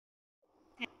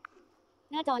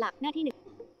หน้าจอหลักหน้าที่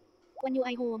1 One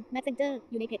UI Home Messenger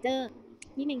อยู่ในเพจเจอร์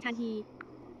มิเมงชานฮี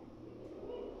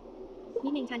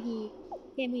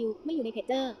เกมวิวไม่อยู่ในเพจ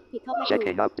เจอร์ปิดท็อปและ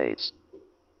Checking updates.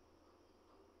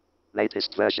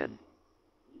 Latest version.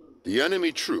 The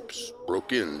enemy troops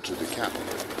broke into the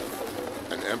capital,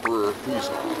 and Emperor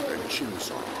Huizong and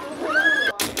Qinzong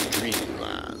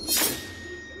Dreamland.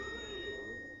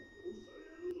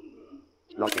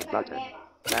 Login button.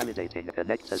 Validating the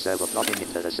connect to server. Logging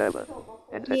into the server.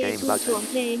 Enter เย game ชูสว button. ม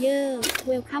เพลเยอร์เ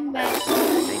วลคัมแบ็ก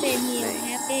เดเนียลแฮ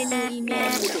ปเอเนอีเมล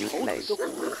这好几个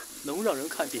火花，能让人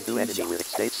看遍 New 天 enemy 下。 with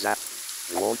state zap.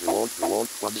 Reward.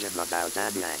 Function Landau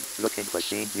Danyang. Looking for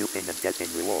scene duping and getting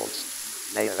rewards.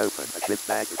 Layer open. A trip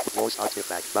bag with wars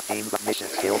artifact. But aim but mission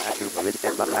skill. Active Marid.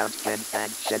 But round 10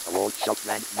 bang. Shed award. Shop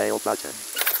rank. Mail button.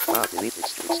 Delete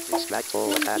extract all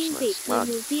เครื่องจิ้ง attachments. สิคือ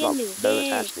มิวเซียม Lock. 1 No เก้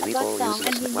attach. Delete ก็ all 2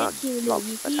 อัน useless. วินเนตคิว Lock. 1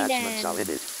 วิธีแดง Attachments are in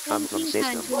it. เครื่อ Come ง from จิ้งค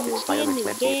าน system. คือมิวเซียม Expiring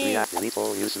 1 เก้ 23. Delete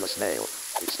all useless mail.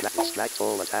 Extract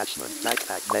all attachments.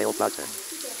 Backpack mail button.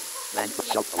 Rank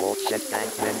shop award shed gang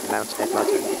men mount head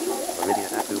button.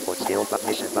 Meridian Aku for skill but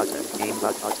mission button. Game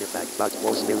but artifact but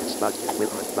war spirits button.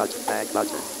 Equipment button. Bag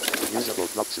button. Usable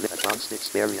blocks with advanced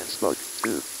experience book.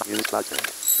 2. Use button.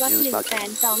 วัด Use button.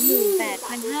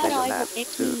 128,506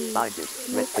 XP Find it.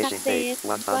 ยู Red สซัก fishing เซ bait. ส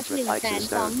วัด 100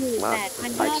 stone.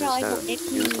 128,506 XP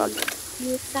Use button.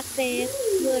 ยูสซักเซส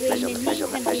Your remaining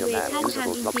cultivation time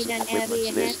in Fidan area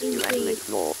has increased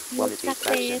Floor. Use Quality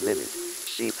fraction success limit.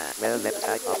 Sheep at well left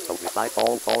tag up to reply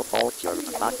all your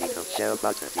party shell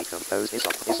button decompose is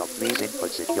of please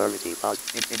input security bug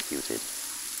imputed.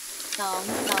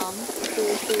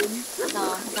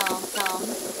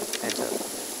 2200222 Enter.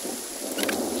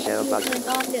 Shell You button. turn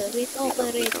off the risk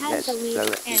operation switch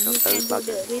and you can do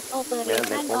the risk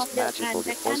operation of the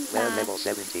transaction Well bar. level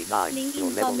 79. Link Your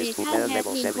level is to information well has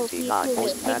level been copied 79. to the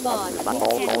Post map keyboard. on It the can be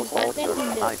all pasted in the your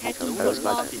chat decompose input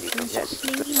button box.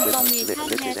 decompose. Link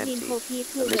List information is has been empty. copied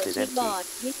to List the is empty. keyboard.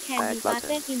 It can be Back button.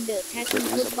 pasted in the chat Quick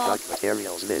use input of box. drug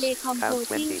materials list. Count Decomposing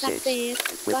 26. success.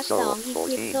 Equip Got soul 2 equip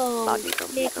 14. soul. Body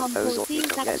decompose or Decomposing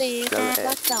decompress. success. Go ahead.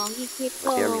 Got 2 equip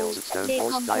soul. Materials stone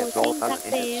force diet roll Decomposing button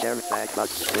in the success. share bag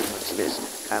button equipments list.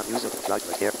 Count use of drug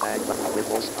material bag button with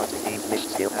horse button game list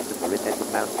skill at the Marid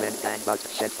mount men bang button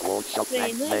shed award shop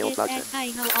rank Framer mail button. SSI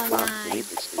เฮาออน One ไลน์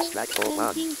delete extract เค all รื่อง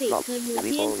one จิ้งสิ lock คือมิว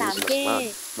delete เซียน all 3 useless เก้ one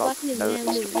วั lock ด 1 no แน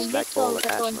ว 1 วินเด extract โซ all ส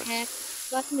โตน attachments แพ็ก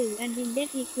วัด 1 อันวินเด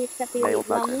อีควิปสปิริ mail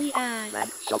ตลอง button วีอาร์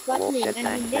rank shop วัด award 1 shed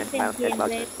อัน gang วินเด men เซน mount เทีย head น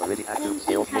เร button ส Meridian เครื่อง active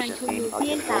จิ้ง skill คาน mission ทู team มิวเซี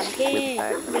ยน 3 เก้ with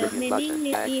bag เดิร์ Meridian เมลิง button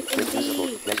ลิส bag อีฟ with เอ็น visible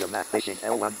ดี้ pleasure map fishing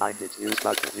L1 bind it use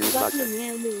button use วัด button 1 แน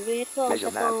ว 1 เรสโซส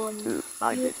pleasure โต map น 2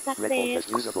 bindยู it สักเซ record ส as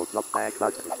usable block bag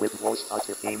button with horse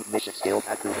started team mission skill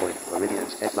active point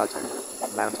Meridian's head button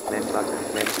mount men button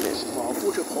friends list 仿佛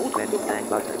这跑腿 men 的 bang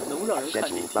火， button 能让人看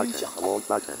遍 schedule 天 button 下。 award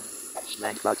button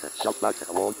Slang button, shop button,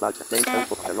 award button, date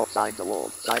open the lock signed award,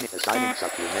 signing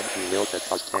supplementary will to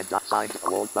cost 10 signed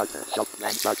award button, shop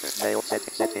blank button, mail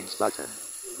settings button,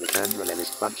 return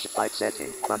release function type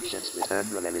setting, functions return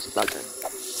release button.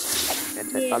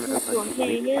 Enter เย current ชูสวม open, เพ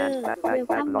ลเยอร์ เวล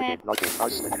คัมแบ็ก login,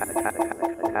 host,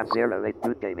 cap 08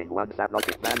 boot gaming 1 that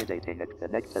login, validating it,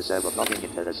 connect the server, logging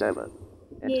into the server.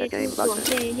 เย Enter ชู game สวม button. เ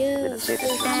พลเยอร์ เว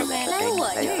ลคัมแบ็ก 来我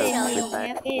这儿小友 แ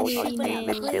อปเอเนอีเม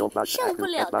ล Skill button, 受不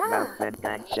了的 man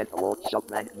gang shed award shop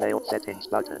rank mail settings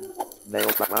button. Mail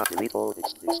button delete all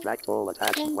extract all เครื่อ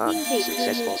ง attached จิ้ง 1 สิคือ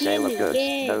มิว successful เซียน sale 1 of goods เก้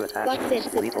no ก็ attachments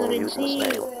 70 delete เคอ all เรน useless ซี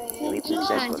mail เครื่อง delete จิ้ง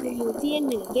คานทู successfully มิวเซียน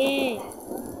 1 เก้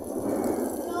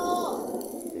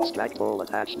extract all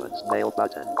attachments mail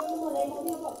button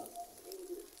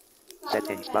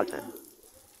settings button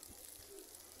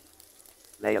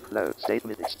layer close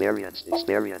statement experience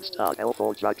tag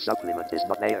L4 drug supplement is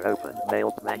not layer open mail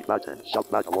blank button shop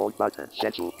button award button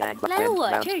schedule gang 来 button 我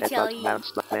mount 这儿 head 交 button 易， mount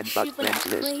button 吃不了 friends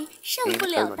list 亏，受 game 不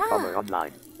了 common 的。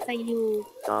 online ไซยู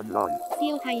online เซี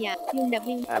ยวไทยะยุงดับ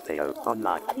วิง Apeo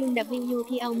online ยุงดับวิงยู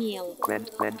พีเอาเหมียว Grand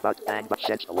but bang but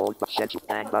schedule award but schedule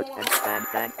bang but and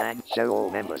bang show all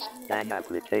members bang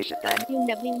application bang ยุง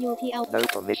ดับวิงยูพีเอา no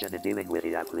permission in dealing with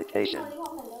the application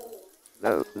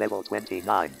no level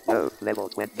 29 no level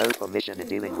 20 no permission in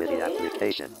dealing with the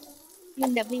application ยุ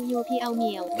งดับวิงยูพีเอาเห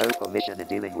มียว no permission in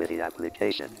dealing with the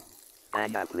application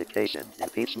bang application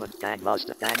impeachment bang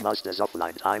master's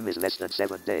offline time is less than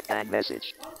 7 days bang message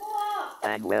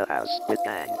bang warehouse with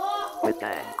bang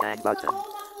button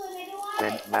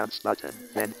friend mounts button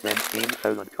friend team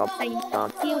com ไซ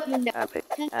เซียวยุงดับ Epic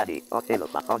Annie on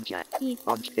Illufa on Jack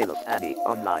on Illufa Annie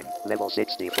online level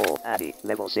 64 Annie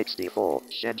level 64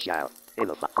 Shen Xiao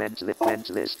Illufa friends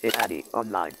list hit Annie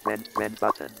online friend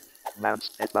button mounts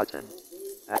head button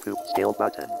Aku skill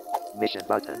button Mission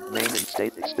button. Name and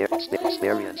state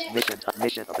experience.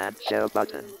 Mission command shell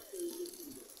button.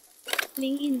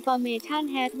 Link information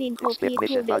has been copied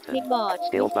to the clipboard.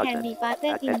 It can be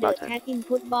pasted in the chat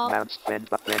input box. Mounts friend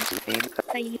button. Team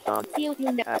ใส่เที่ยวยุ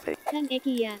นดับ Happy. เครื่องเอเ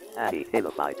กีย Annie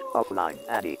kilobyte offline.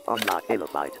 Annie online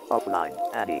kilobyte offline.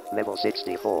 Annie level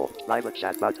 64. Live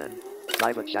chat button.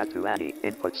 Live chat to Annie.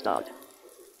 Input start.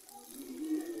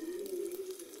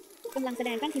 กำลังแสด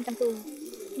งกั้นพิมพ์ซัมซุง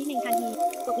นี่หนึ่งทันที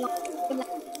ตกลงกำลัง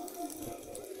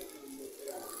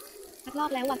พักรอบ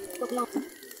แล้วว่ะตกลง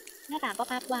หน้าต่างป๊อป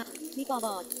อัพวางนี่กอบ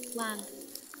อร์ดวาง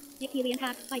เอ็กพีเรียน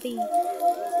ทักไฟติง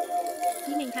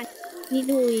นี่หนึ่งทันนี่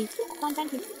ดุยต้อนกั้น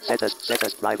พิมพ์ Set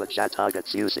us private chat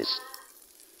targets uses.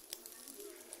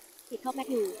 ติดท็อปแม็ก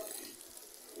อยู่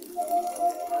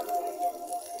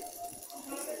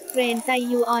เรนใจ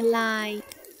ยูออนไลน์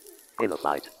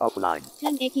Kilobyte offline. เครื่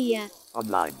องเอเกีย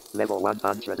Online level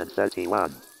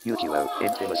 131. UGO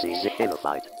intimacy zip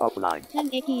kilobyte offline. เครื่อง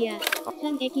เอเกียเครื่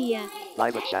องเอเกีย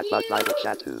Live chat but live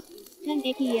chat to เครื่องเอ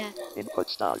เกีย input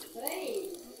start.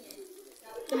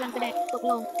 กำลังแสดงตก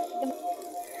ลง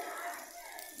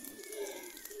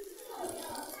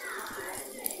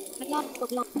พักรอบต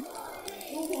กลง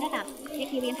หน้าต่างเอ็ก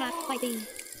พีเรียนทักไฟติง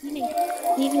นี่หนึ่ง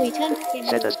นี่ดุยเชิญเกม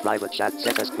Set us private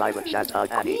chat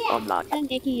target Annie online. เครื่อง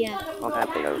เอเกีย On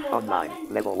Appeo online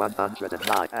level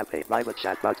 109. Appe private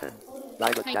chat button.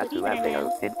 Private chat to Appeo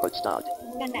input start.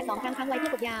 การแตะ2 ครั้งค้างไว้เพื่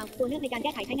อกดยาวตัวเลือกในการแ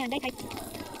ก้ไขใช้งานได้ใช้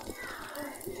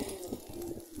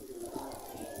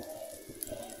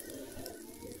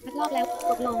พักรอบแล้ว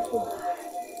ตกลงปุ่ม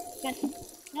การ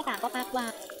หน้าต่างป๊อปอัพวา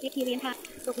งเอ็กพีเรียนทัก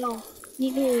ตกลง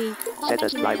นี่ดุย Set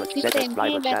us private chat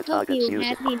targets Field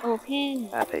has uses. been open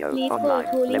Appeo Please go online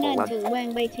to link level and 1. ถือแวง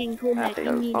ใบเชงทูแมท Appeo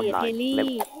อิมมีเดียเท online ลี่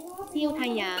level เที่ยวไท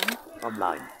ยหยาง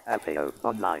online. Appeo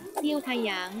online. เที่ยวไทยห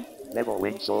ยาง Level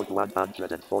wing sword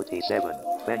 147.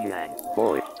 Fenyang.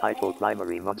 Boy. Title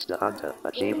primary monster hunter.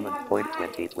 Achievement point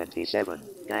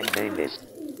 2027. Gang name list.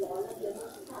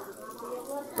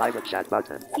 Private chat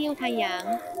button. เที่ยวไทยหยาง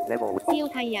Level เที่ยว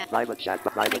ไทยหยาง private chat ใ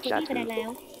คร private กด chat ที่แสดง to แล้ว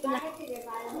กำลัง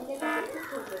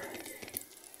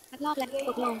พักรอบและต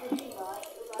กลง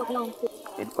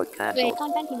input เร cancel. คอน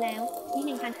แป้นพิมพ์แล้วนี่ห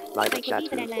นึ่งพันใครกดที่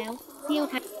แสดงแล้วเที่ยว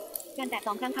ไทยการแตะ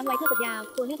2 ครั้งค้างไว้เพื่อกดยาว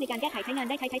ตัวเลือกในการแก้ไขใช้งาน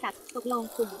ได้ใช้ตัดตกลง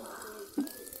ปุ่ม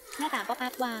หน้าต่างป๊อปอั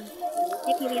พวางเ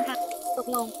อ็กพีเรียนทักตก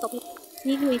ลง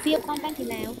นี่ดุยเที่ยวคอนแป้นพิม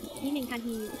พ์แล้วนี่หนึ่งทัน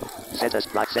ที Set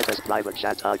us private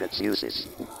chat targets uses.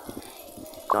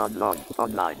 Download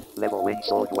online level wing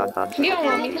sword 146.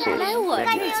 来我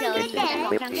这教你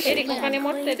เด็ก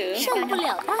受不了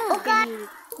的。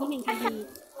นี่หนึ่งทันที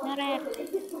หน้าแรก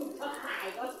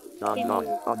Download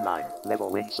online level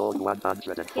wing sword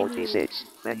 146.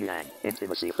 Menyang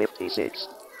intimacy 56.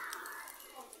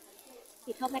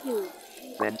 ติดท็อปแม็กอยู่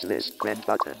Friends list friend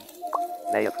button.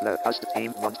 Layer flow host team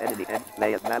want enemy end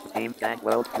layer map team gang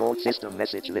world broad system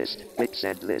message list quick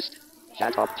send list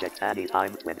chat object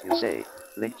anytime when you say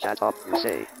link chat up you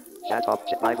say chat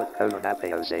object private colon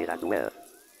Appeo say that where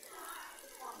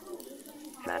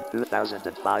and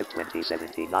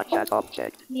 2005-2017 not chat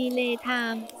object ดีเลย์ไท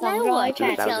ม์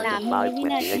283 มิ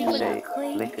ลลิวินาที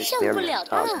link experience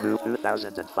task move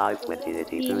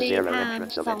 2005-2082 ดีเลย์ zero ไทม์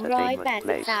entrance of entertainment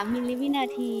place 283 มิลลิวินา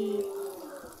ที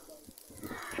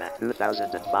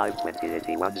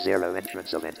 2005-2081 zero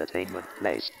entrance of entertainment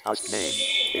place house name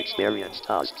experience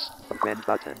tasks friend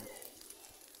button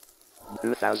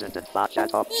 2005 chat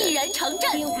一 object 人城镇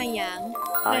เที่ยวไทยหยาง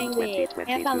ไพรเวทแ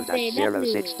อร์ฟังเซ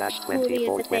ดับหนึ่งคูเรีย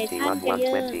สเตชันเจเยอ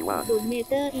ร์0 เม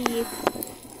ตรอีส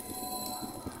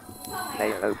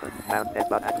Player open mount and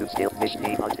button to skill mission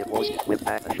e multiple with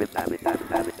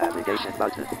navigation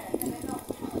button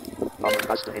common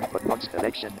custom input box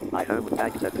collection my home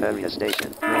back to courier station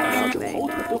口 link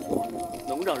吐的火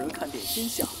能让人看点心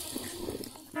想。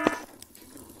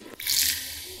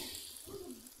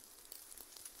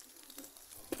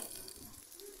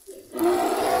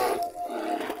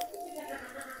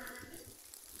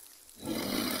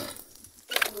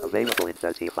 Available in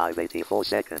 35-84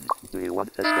 seconds. Do you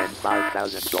want to spend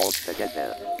 5,000 gold to get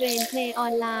there? เรนเพลย์ออ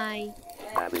นไลน์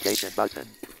Navigation button.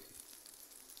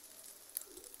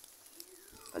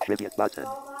 Attribute button.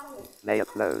 Layer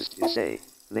closed. You say.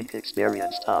 Link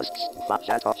experience tasks.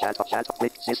 Chat.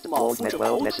 Quick system. Old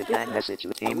network message. Gang message.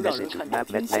 Team message. Map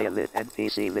net layer lit.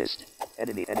 NPC list.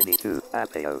 Enemy 2.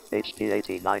 Appeo. HP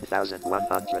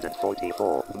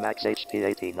 89,144. Max HP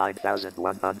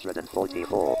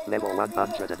 89,144. Level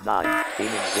 109.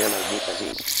 Healing 0 meters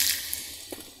east.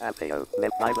 Appeo.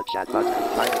 Left private chat button.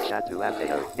 Private chat to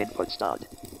Appeo. Input start.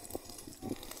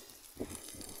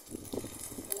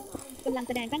 กำลังแ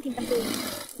สดงกั้นพิมพ์ซัมซุง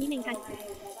นี่หนึ่งทัน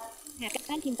แถบแ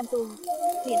ป้นพิมพ์ซัมซุง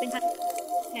เปลี่ยนเป็นพัด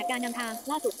แถบการนำทาง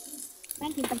ล่าสุดแป้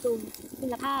นพิมพ์ซัมซุงคุ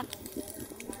ณภาพ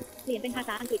เปลี่ยนเป็นภาษ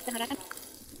าอังกฤษสหรัฐ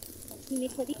ทีนิ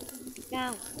สที่9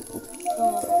โอ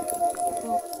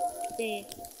เจ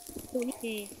ดูนิเจ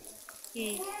เอ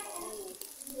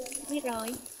เรียบร้อย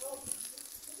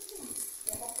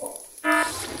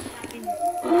เ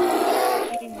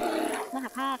ป็นมหา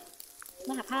ภาค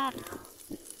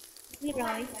เรียบ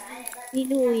ร้อยมี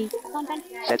ดุยซ่อนแป้น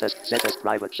Set as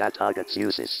private chat targets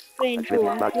uses. เกรนถัว Attribute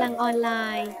ลัง button. ออนไล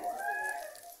น์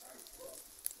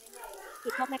ติ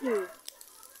ดท็อปแม็กอยู่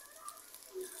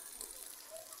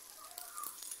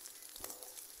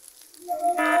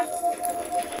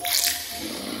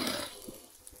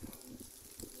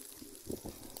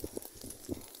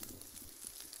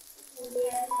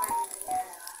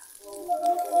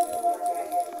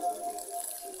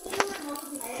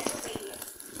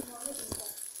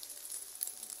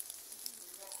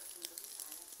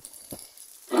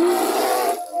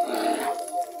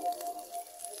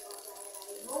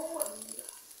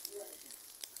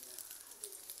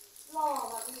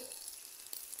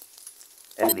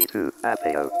Enemy 2,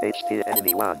 Apeo, HP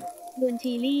Enemy 1. ดวน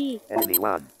ชีลี่ Enemy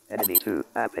 1, Enemy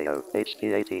 2, Apeo, HP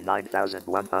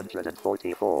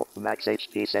 89,144, Max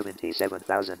HP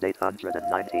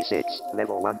 77,896,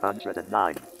 Level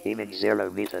 109, Aiming 0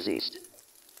 meters east.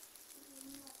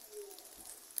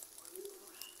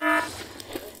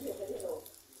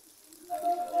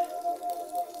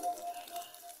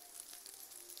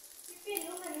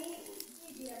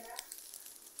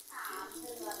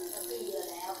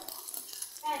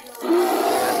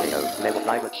 Apeo, level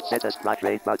private set as right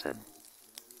rate button.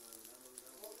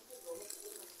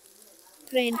 เ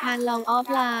ทรนทานลองออฟ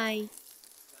ไลน์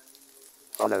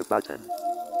Follow button.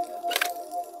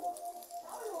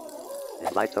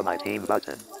 Invite to my team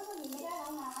button.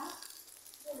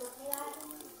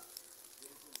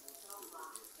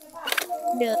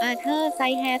 เดอะอาร์เธอร์ไซ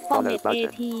แฮสฟอร์เม Follow ตเอ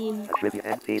button. ทีม Attribute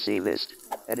NPC list.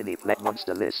 Enemy flag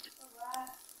monster list.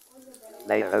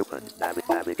 Layer open.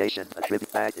 Navigation.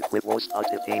 Attribute bag. Equip war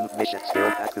started team mission skill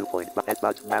at 2 point. But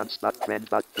mount spot friend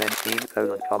team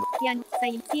colon com. ยันไซ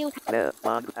เซียว Layer.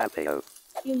 One Apeo.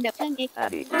 ยุงดับเชิง X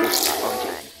Annie.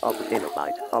 On-chain.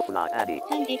 Offline. Offline. Annie. เ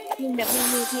ชิง X ยุงดับ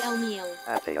ยูทีเอาเหมียว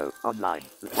Apeo. Online.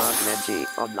 One NG.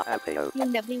 Online. Apeo. ยุง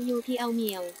ดับยูทีเอาเห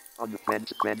มียว On the friend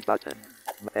button.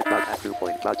 But at 2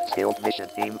 point. But skill mission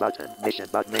team button. Mission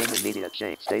but name immediate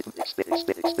change. Statement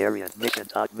experience. Mission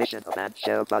tag. Mission command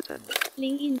share button. ลิ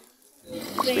งก์อิน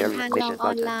เทรนทานลองอ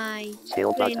อนไลน์ Skill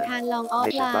เทรน button. ทานลองออฟ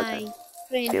ไล Mission น์ button. เ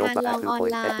ทรน Skill ทานลอง button. ออน 2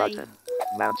 point. ไล Head น์ button.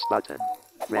 Mounts button.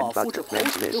 Friend 饱腹 button. 着红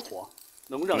Friends 土之 list. 火，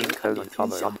能让人 Team 看点 colon 天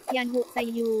cover 下 on.。ยันหุไซ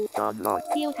ยู Online.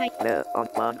 เที่ยวไทย Layer. On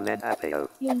plant land Apeo.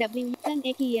 ยุงดับเชิงเอ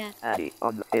เคีย Annie.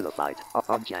 On the Illified.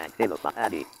 On Jang. Illified.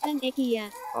 Annie. เชิงเอเคีย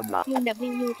Online. ยุงดับ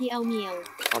ยูทีเอาเหมียว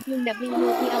ยุงดับยู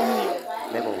ทีเอาเหมียว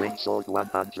Level wing sword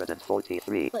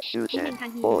 143. But Shu Chen. women can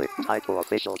hear. Boy. Title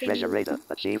official Can treasure you- raider.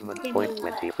 Achievement Can point you-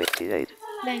 2058.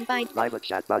 แบ่งไป Private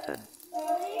chat button.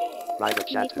 Private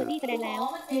มิ chat สเตอร์ 2. ที่แสดงแล้ว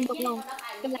ยุงตกลง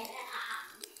กำลัง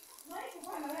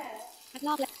คัดล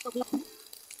อกและตกลง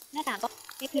หน้าต่างก็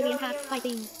เอ็กเพรียนพาสไฟ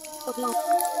ติงตกลง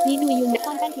นี่ดูยุงซ่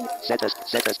อนแป้นพิมพ์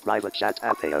Set as private chat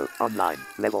Apeo. Online.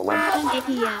 Level 1. เชิงเอเ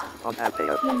คีย On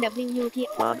Apeo. ยุงดับยูที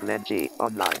Plant land G.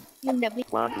 Online. ยุงดับ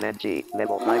Plant land G.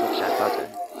 Level private chat button.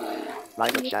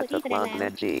 Private chat to Plant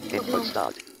land G. Input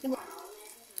start.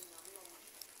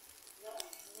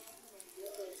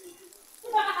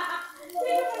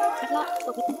 คัดลอกต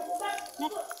กลงหน้า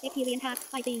เอ็กเพรียนพาส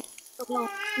ไฟติงตกลง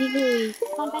นี่ดู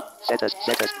ซ่อนแป้น Set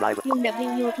as private. ยุงดับ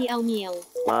ยูทีเอาเหมียว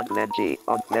Plant land G.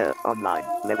 On layer. Online.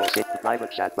 Level 6.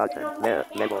 Private chat button. Layer.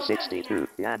 Level 62.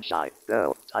 Yan Shai.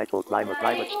 Girl. Title private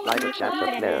chat to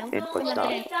layer. Input กำลังแส start. ด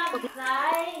งตกลง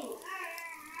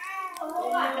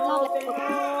คัดลอกและตกล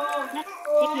งหน้า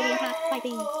เอ็กเพรียนพาสไฟ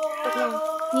ติงตกลง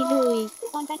นี่ดู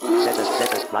ซ่อนแป้น Set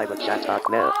as private chat at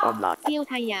layer. Online. เที่ยว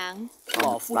ไทยหยาง 饱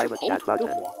腹着红土之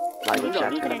火，能 Private 让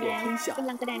chat 人 แสด 看 ง 点 แล้ว 天下。 กำ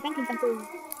ลังแสดงแป้นพิมพ์ซัมซุง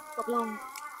ตกลง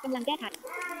กำลังแก้ขัด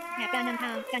แถบการนำท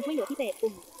างการช่วยเหลือพิเศษ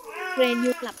ปุ่มเทรน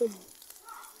ยูกลับปุ่ม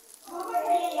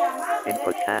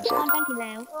Input ซ่อน cancelled. แป้นพิมพ์แ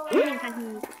ล้วนี่เองทันที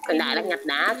Cái đại đã ngạch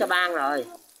đá cho ban rồi.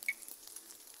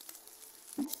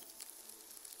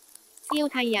 เที่ยว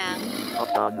ไทยหยาง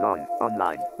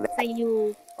Online. ไซยู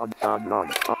Online.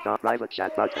 Private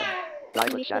chat button.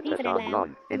 ลิ Private สต์ chat ที่ at แสดงแล้ว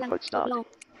online. กำลัง Input ตก start. ลง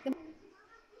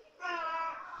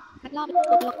คัดลอก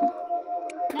ตกลง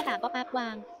หน้าต่างป๊อปอัพวา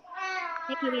งเ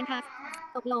อ็กพีเรียนพาส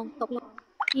ตกลง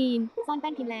ทีมซ่อนแป้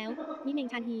นพิมพ์แล้วนี่เอง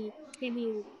ทันทีเกมวิ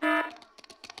ว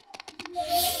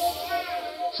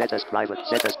Set as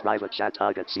private chat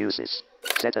targets uses.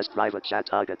 Set as private chat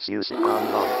targets uses.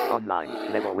 Online.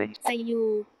 Level wing. ไซยู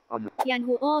On ยัน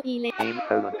ฮูโออีเล้ง Team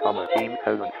colon comma. Team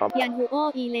colon comma. ยันฮูโอ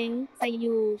อีเล้งไซ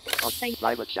ยูไซ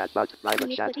Private chat button. มิ Private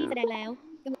นิ chat ที่ 2. แสดงแล้ว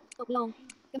ตกลง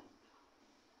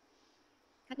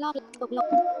คัดลอกตกลง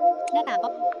หน้าต่างป๊อ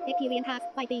ปเอ็กพีเรียนทัส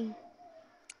ไฟติง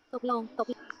ตกลง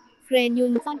เฟรนยุ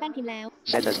นซ่อนแป้นพิมพ์แล้ว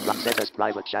Set as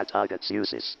private chat targets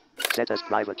uses. Set as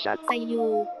private chat. ไซยู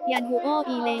ยันฮูโอ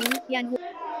อีเล้งยันฮู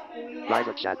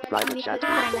Private chat. มิ Private นิ chat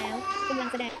ที่แสด 2. งแล้วกำลัง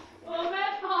แสดง โอ้แม่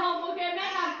ทำโอเคแม่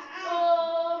ทำโอ้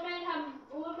แม่ทำ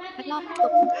โอ้แม่ คัดลอกต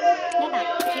กหน้าต่าง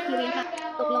เอ็กพีเรียนทัส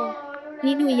ตกลง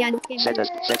นี่ดุยยันเกม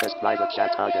Set as private chat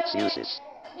targets uses.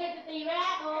 เด็กจะตีแม่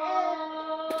โอ้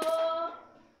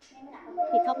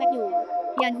ผิดท็อปแม็กอยู่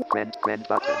ยันฮู Friend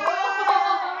button.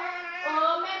 โอ้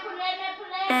แม่คุณเล่นแม่คุณ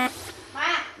เล่นมา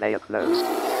Layer closed.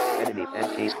 Enemy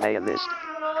NP's layer list.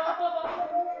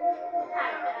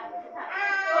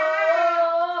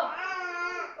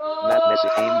 Map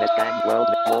message team net gang world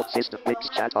world system fix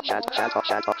chat object. Chat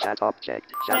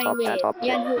object. Yan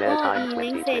Hu Layer O time E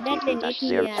link say that then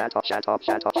 2022-0.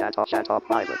 Chat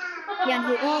private. ยัน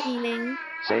ฮูโออีเล้ง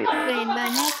Save. เรนบา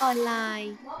ร์แนกออนไล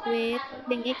น์เวฟเ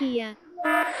ดงเอเกีย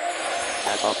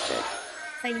Chat object.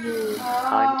 ไซยู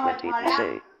Time 20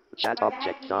 say. Chat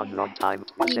object on long time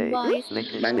to say. Invoice. Link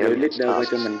Bạn gửi experience leader qua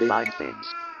cho tasks. mình đi. Find things.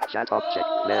 Chat object.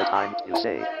 Layer time to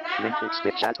say. Link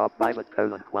expect chat of private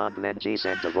colon quan len g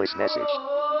send a voice message.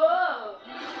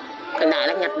 Cái này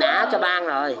là ngặt đá cho bang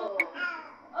rồi.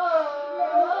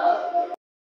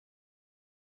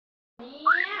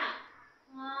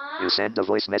 You send a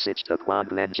voice message to quan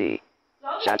len g.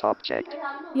 Chat object.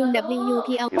 ยุง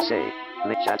WUTL You say.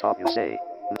 Link chat of you say.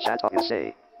 Chat of you say.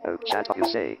 Oh, chat of you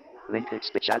say. Link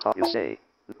expect chat of you say.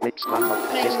 Clicks one of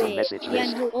system private message ยัน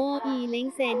list. ฮูโออีเล้ง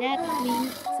เซดัตลิง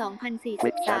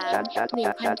Click chat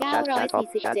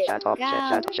 2043 chat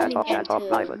of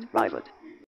private. Private.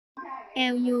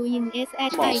 LU in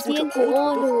SHI เจียนฮูโอ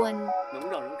รวน 能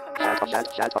让人看到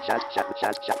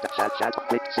Chat.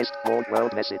 Click syst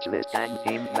world message list. Gang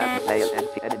team map player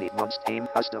enemy monst team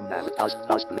custom map task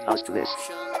list.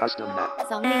 Custom map.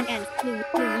 2 ลิงแอน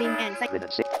1ลิงแอนไซ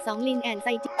Linen 6. 2ลิงแอนไซ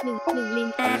1ลิง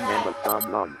แอน Team member Tom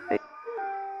Long.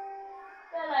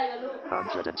 อะไรกันลูก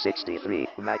 163.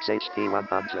 Max HP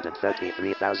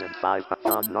 133,500.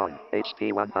 Tom Long. HP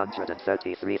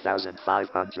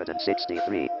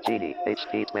 133,563. Genie.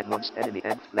 HP 20 months enemy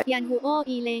and ยันฮูโอ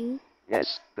อีเล้ง Yes.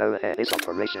 Go ahead. This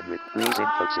operation with please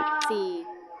input it.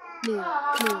 4 1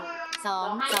 2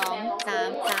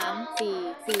 3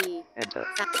 4 Enter.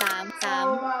 3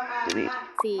 Delete.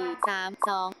 4 3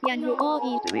 2ยันฮูโอ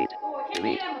อี Delete. โอ้แค่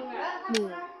นี้แหละมึง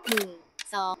อะ 1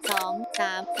 2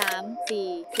 3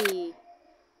 4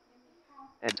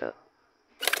 Enter.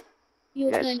 You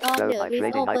Yes, turn off so the by risk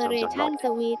trading items operation unlocked.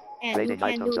 switch and you Trading can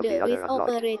items do of the the other risk unlocked.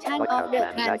 operation Lock of out the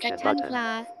transaction transaction button.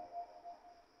 class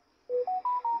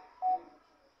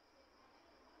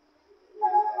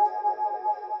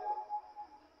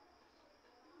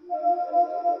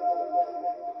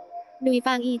ดุยฟ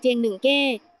างอีเจียงหนึ่งเก้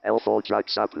L4 drug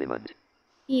supplement.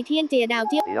 อีเทียนเจียดาว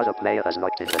เจียบ The other player has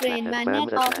locked in the Train confirm Barnett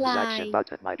the transaction offline.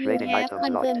 button. My You trading have items locked.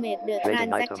 confirmed the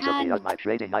Trading items of transaction. the my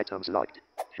trading items locked.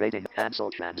 Trading cancel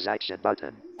transaction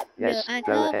button. The Yes. Go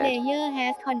other ahead. player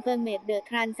has confirmed the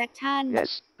transaction. Yes.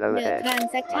 Go The ahead.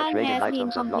 transaction My trading has been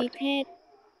items unlocked. completed.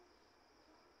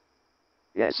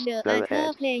 Yes. The Go other ahead.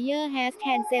 player has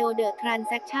cancelled the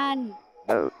transaction.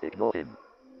 No. Ignore him.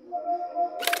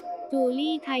 จู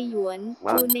ลี่ไทหยวน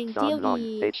จู 1. เนงเจียว Don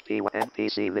อี Long. HP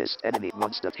NPC list. Enemy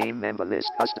monster team member list.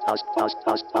 Custom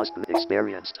task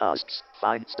experience tasks.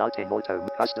 Find starting auto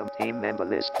custom team member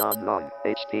list. Don Long.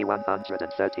 HP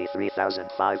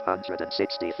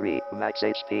 133,563. Max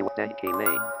HP Denki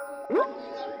Lane.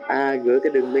 Gửi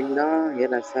cái đường link đó nghĩa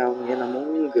là sao? Nghĩa là muốn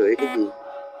gửi cái gì?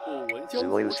 不闻江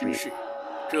湖之事，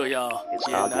这样 It's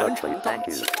也 hard 难 work, 成 but 大 thank 器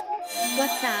you.。วั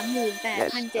ด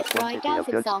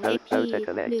 38,792 XP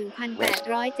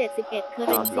 1,871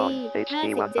 Don Long. Currency HP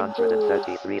 50 เจนปู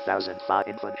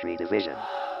 133,005 Infantry Division.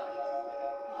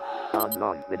 Don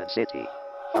Long. Linen City.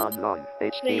 Don Long. เทร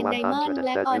HP นไดมอนด์แ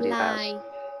ละออนไล 130,000. น์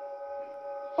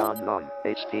Don Long.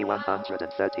 HP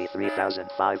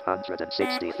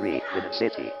 133,563. Linen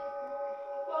City.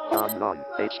 Don Long.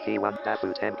 HP 1 Dafu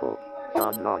Temple.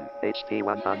 Don Long. HP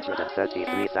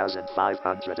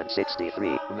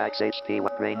 133,563. Max HP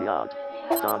 1 Grain Yard.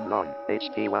 Don Long.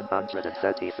 HP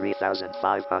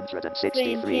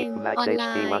 133,563. Max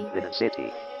HP 1 Linen City.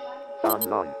 Don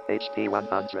Long. HP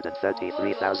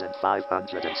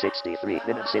 133,563.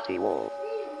 Linen City Wall.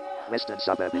 Western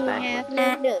suburb You have embankment.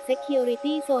 left the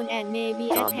security zone and may be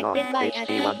Don Long. attacked by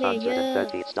HP other player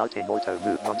 130. Starting auto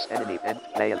move. Monst enemy.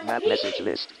 Player map message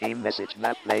list. Team message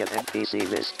map player NPC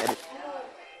list. Edit.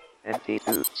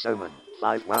 MP2, summon,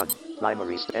 5-1,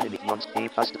 primary enemy monster team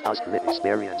first task list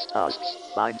experience tasks,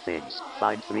 find things,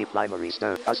 find 3 primary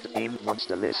stone first team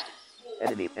monster list.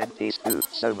 Enemy MP2,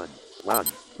 summon, 1,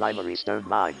 primary stone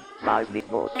mine, 5 need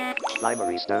more,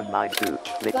 primary stone mine 2,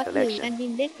 click ก็อต1 collection, อันวิ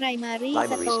นเด็กไพรมารีส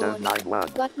primary โตน stone mine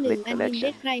ก็อต 1, 1 click อันวินเ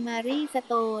ด็ก collection, ไพรมารีส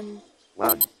โตน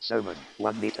 1, summon,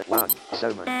 1 meter 1,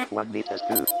 summon, 1 meters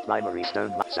 2, primary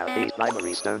stone southeast,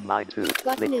 primary stone mine 2,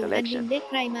 ก็อต click 1 อันวิน collection, เด็ก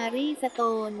ไพรมารีสโต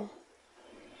น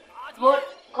หมด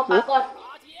เข้าปากก่อน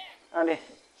เอาดิ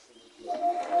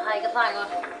ให้ก็ถ่ายก่อน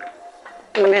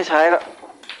ไม่ได้ใช้แล้ว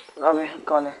เอาไป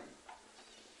ก่อนเลย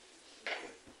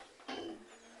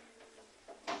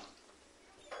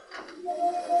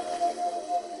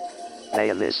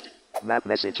player list, map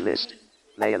message list,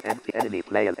 player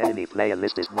enemy player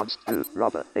list is monster 2,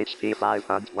 robber, HP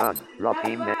 501, rob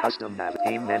team net custom nav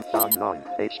team net on long,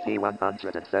 HP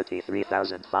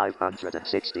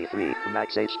 133,563, max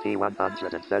HP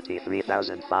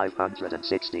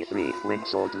 133,563, wing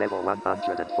sword level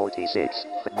 146,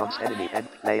 monster enemy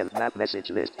player map message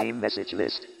list, team message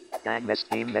list, gang mess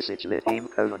team message list, team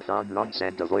colon on long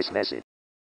send a voice message.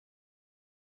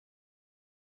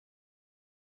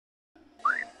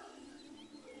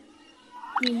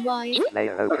 Team Voice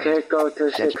Player Okay, open. go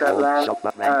to Set secret all lab, shop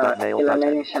rank mail button.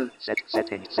 elimination.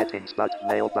 Settings button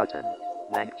mail button.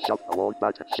 Rank shop award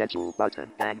button schedule button.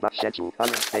 Gang but schedule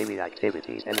current daily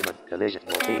activities element collision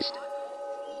northeast.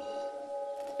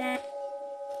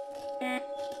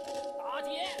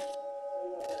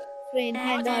 เทรนแพ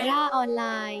นดอร่าออนไล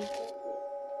น์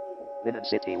Linen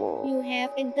City Wall. You have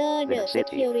entered the Linen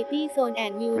City. security zone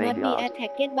and will not be Graveyard.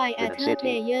 attacked by Linen other City.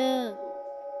 player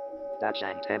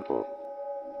Dachang Temple.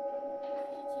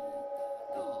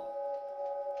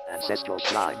 Ancestral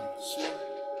Shrine.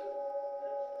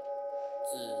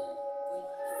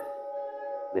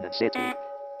 Linen City.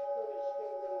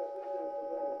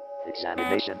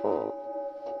 Examination Hall.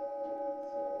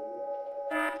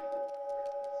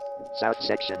 South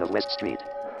section of West Street.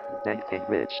 Denping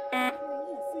Ridge.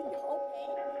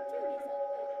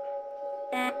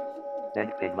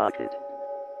 Denping Market.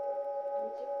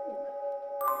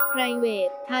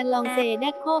 Private ทานลองเซแด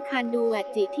กโคคันดูแวด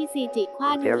จิที่ซีจิคว้า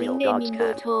ดูลิงเดมินดู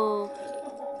โช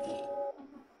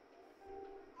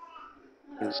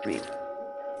New Street.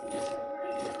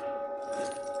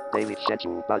 Daily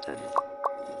schedule button.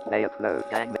 Layer flow.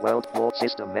 Gang world war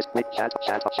system mess with chat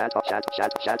object.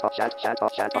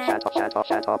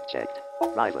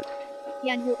 Private.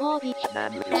 ยันฮูโออี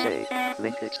Nan say.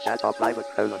 Link chat of private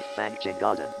colon Fang Jin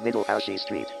Garden. Middle Housey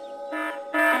Street.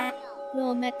 No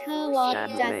matter what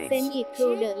just send it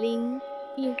through the link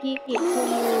you give it to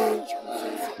you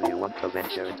Do you want to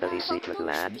venture into the secret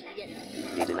land?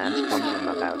 The land function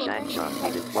about Shangshan.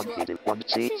 Needed one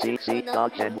C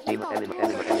God and demon element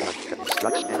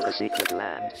construction in the secret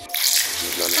land.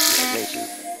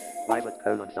 Private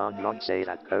colon on long say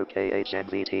that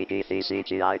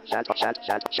OKHNVTECCGI chat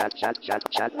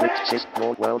sys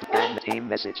world gang team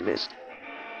message list.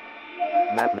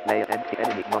 Map player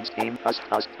enemy monster team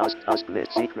task list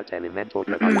secret elemental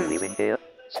are you leaving here?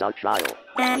 Start trial.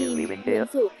 Are you leaving เหมือน here?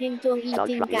 สู่เพลงจงอี Start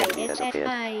จิงไก่ trial has appeared.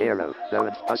 SSI Hero,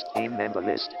 current first team member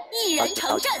list. 一人城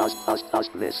镇，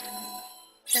 Task list.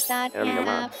 Start Area Air 1.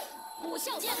 Up 虎啸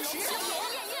剑石，修罗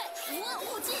夜月，除恶务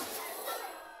尽，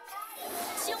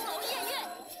兴隆夜月，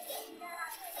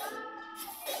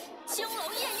兴隆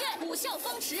夜月，虎啸风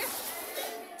驰，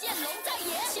剑龙在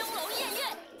野，兴隆夜月，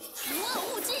除恶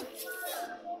务尽，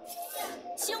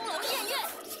兴隆夜月，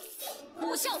虎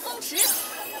啸风驰，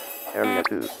 Area 2.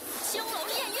 兴隆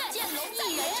夜月，剑龙在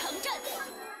野城镇，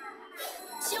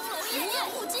兴隆夜月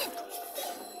务尽，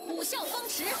虎啸风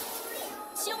驰，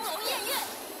兴隆夜月。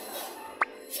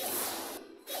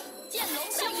剑龙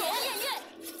兴隆夜月，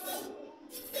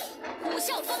虎啸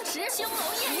风驰，兴隆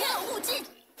夜月勿尽，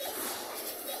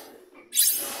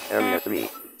 Area 3.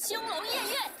 兴隆夜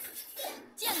月，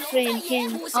剑龙 เทรน 在 เคน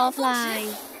野，虎 อ 啸 อฟ 风 ไล 驰， น์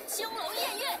兴隆夜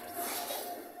月，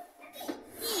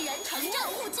一人城镇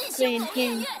勿尽， เทร 兴 น 隆 เคน 夜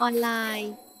月， ออนไลน์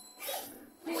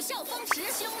虎啸风驰，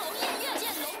兴隆夜月，剑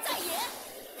龙在野，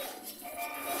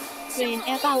 เทรนแอ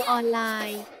ปเปิลออนไล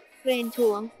น์เทรนฉ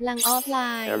วงลังออฟไล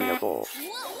น์ Area 4. 除恶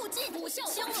务尽，虎啸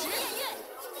兴隆夜月，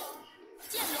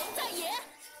剑龙在野，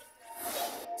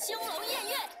兴隆夜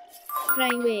月。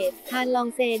 Private ทานลอง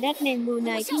เซแดกเนนบูไ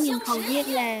นที่นิงของเวียด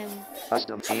แลม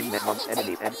Custom team members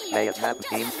enemy and player map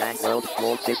team tank world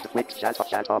war system quick chat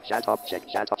object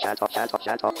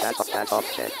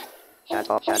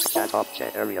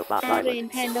area 5 เทรน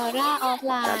แพนดอร่าออฟ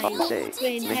ไลน์เทร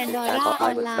นแพนดอร่าออ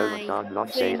นไลน์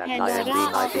เทรนแพนดอร่า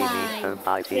ออฟไล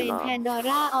น์เทรนแพนดอ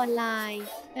ร่าออนไลน์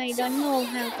I don't know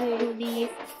how to do this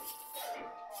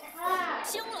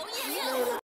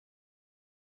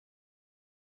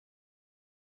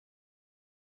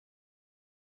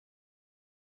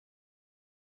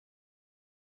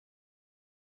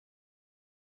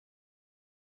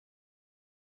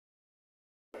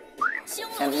兴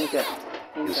แอม 隆 นี่ 夜 เกิด 月，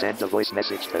 You send a voice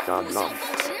message to Don 虎啸 Long. 风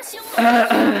驰，兴隆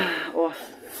โอ้ย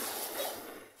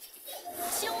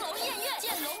兴隆夜月，剑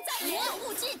龙在野，勿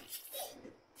近，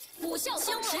虎啸风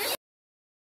驰。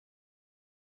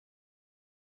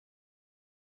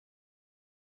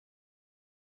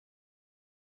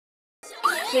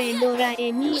 เทรนโดราเอ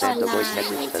มี่ You ออน send a ไล voice น์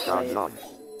message to Don Long.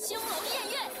 兴隆夜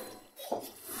月，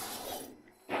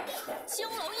兴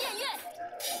隆夜月，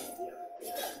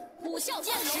虎啸剑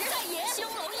龙在野，兴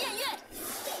隆夜月，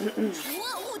除恶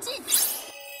务尽，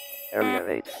 Area 8.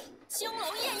 兴隆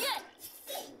夜月，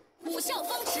虎啸风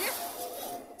驰，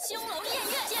兴隆夜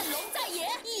月，剑龙在野，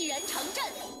一人城镇，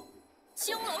兴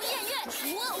隆夜月，除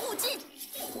恶务尽，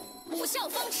虎啸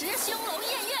风驰，兴隆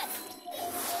夜月。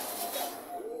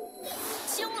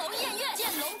 兴隆夜月，剑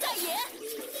龙在野。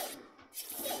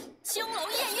兴隆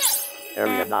夜月，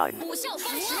 Area 9. 虎啸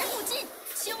风驰，勿近。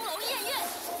兴隆夜月，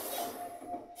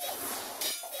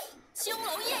兴隆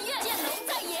夜月，剑龙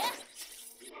在野。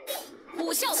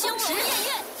虎啸风驰夜月，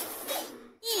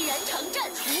一人城镇，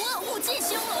除恶务尽。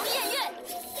兴隆夜月，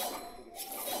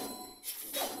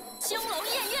兴隆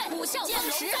夜月，虎啸风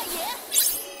驰在野。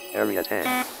 Area 10.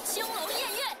 兴隆夜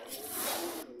月，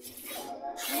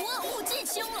除恶务尽。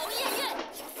兴隆夜月。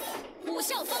 虎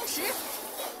啸风驰，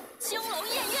兴隆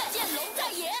夜月，剑龙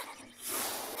在野。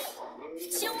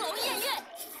兴隆夜月，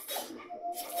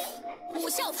虎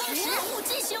啸风驰，勿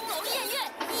近。兴隆夜月，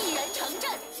一人城镇。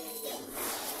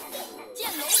剑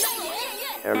龙在野。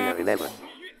 Area 11.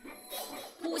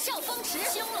 虎啸风驰，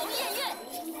兴隆夜月。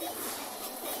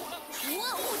除恶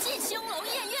务尽，兴隆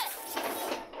夜月。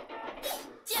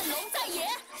剑龙在野。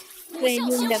 เทรน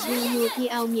ยุง WUT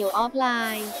เอาเหมียวออฟไล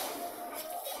น์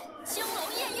兴隆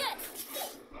夜月，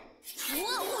除恶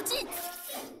务尽。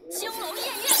兴隆夜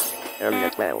月。 Area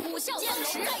 12. 虎啸风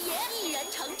驰在野，一人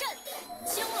城镇。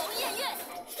兴隆夜月，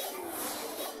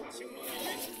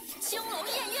兴隆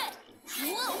夜月，除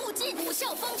恶务尽。虎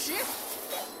啸风驰，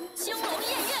兴隆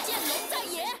夜月，剑龙在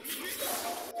野。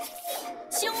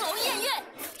兴隆夜月，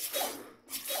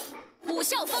虎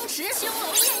啸风驰，兴隆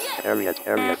夜月， Area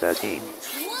 13. 除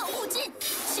恶务尽。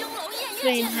兴隆夜 เทร 月，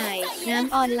 น 剑 ไห่ 龙在 น้ำ 野。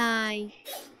 ออนไลน์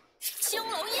兴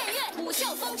隆夜月，虎啸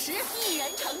风驰，一人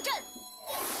城镇。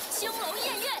兴隆夜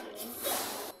月，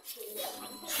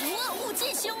除恶务尽。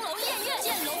兴隆夜月，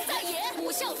剑龙在野。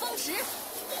虎啸风驰，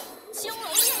兴隆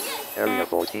夜月， Area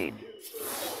 14.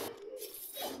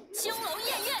 兴隆夜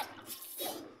月，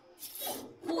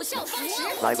虎啸风驰。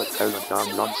 Private colon Don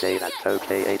Long say that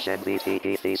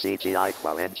OKHNVTECCGI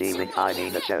while NG link I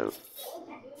mean the show.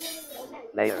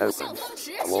 Layer 虎 open. 啸风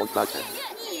驰， Award 兴隆 button. 夜月，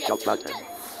一人 Shop 城 button. 镇。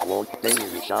 Award daily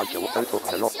recharge award total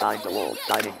unlock signed award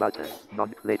signing button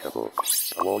non-clickable.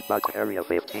 Award button area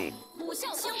 15. 虎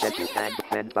啸风驰 Schedule 夜 and 月，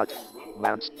 defend button.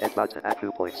 Mount step button at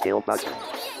 2 point skill 兴 button. 隆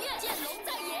夜月，剑龙在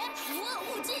野，除恶务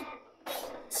尽。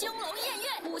兴隆夜月，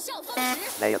虎啸风驰。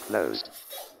 Layer closed.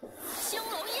 兴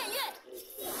隆夜月，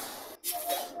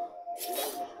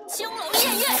兴隆夜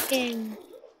月。 เอง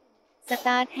สต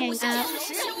าร์ทแฮง 虎啸 อัพ 风驰，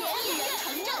兴隆一人城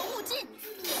镇，勿近。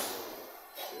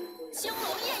兴隆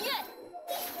夜月，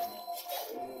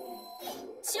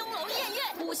兴隆夜月，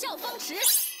虎啸风驰，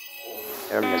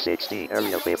 Area 16.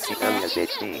 Area 15. Area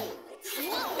 16. 除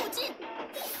恶务尽。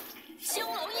兴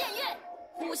隆夜月，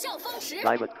虎啸风驰。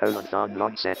 Private colon Don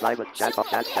Long set. Private chat of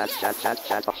chat chat chat chat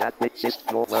chat of chat with list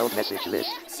your world message list.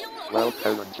 兴隆 World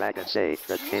colon dragon say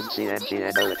that Kim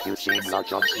CNGNO if you seen La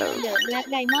Jon Snow. เดอะแบล็ก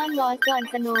ไดมอนด์วอสจอห์น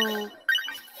สโนว์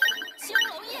兴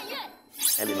隆夜月，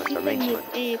 Element พิเป็นหยุด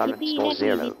arrangement. เอพิ Current ตี้ score ได้ที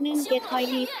นิ 0. ดนึงเก็ตพอยต์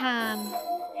ดีไทม์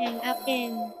แฮงอัพเอง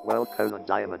World colon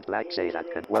diamond black say that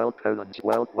can world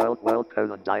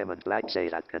colon diamond black say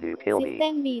that can you kill ซิส me. เต็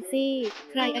มบีซี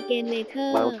ใครอเกนเลเทอ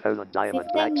ร์ World colon diamond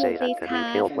black say that can you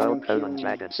kill world colon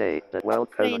dragon say that world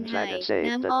colon dragon say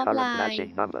the current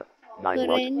matching number. เคอ 9 ร์เ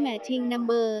ร what? นต์แมทชิงนัมเ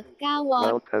บอร์9วอต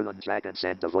World colon dragon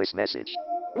send a voice message.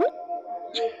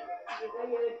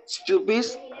 Stupid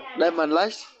Diamond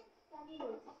Light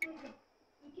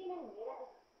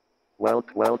World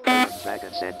colon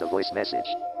dragon send a voice message.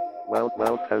 World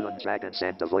colon dragon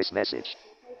send a voice message.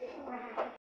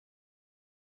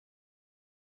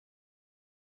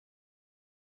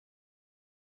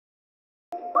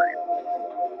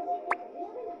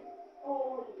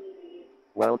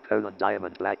 World colon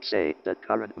diamond black say the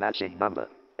current matching number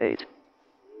 8.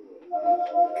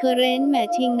 เคอร์เรนต์แมท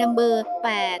ชิงนัมเบอร์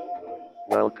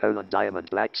8 World colon diamond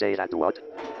black say that what?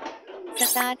 ส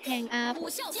ตาร์ทแฮงอัพ 虎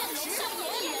啸剑驰，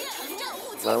一人城镇，勿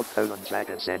近。 World colon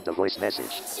dragon send a voice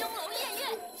message. 兴隆夜月，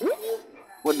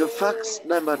 What the fuck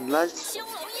Diamond Light 兴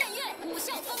隆夜月，虎啸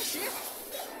风驰，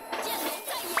剑龙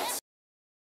在野。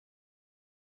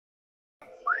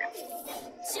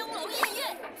兴隆夜月，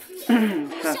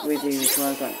 วิธีช่ว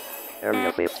ยก่อน Area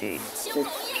 15. จะ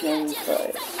เช่นไป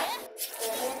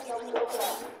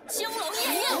兴隆夜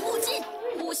月勿近，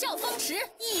虎啸风驰，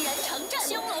一人乘阵。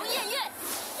兴隆夜月，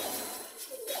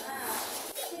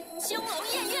兴隆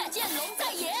夜月，剑龙在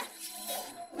野。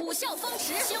虎啸风驰，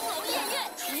兴隆夜月，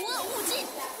除恶勿近。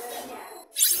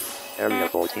 Area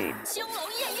 14. 兴隆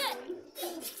夜月，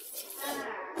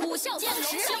虎啸风驰，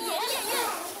兴隆夜月，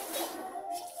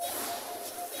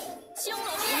兴隆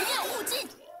夜月勿近。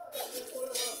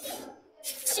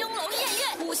兴隆夜月，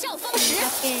虎啸风驰。 อั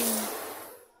พเกม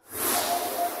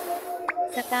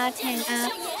สตาร์ทแทงอัพ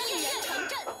一人乘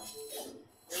阵，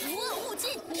除恶勿近。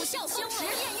虎啸风驰，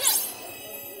夜月，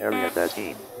 Area 13.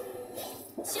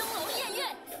 兴隆夜月，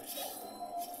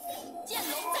剑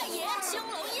龙在野。兴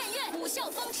隆夜月，虎啸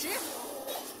风驰，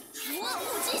除恶勿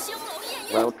近。兴隆夜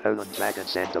月， Well, Dragon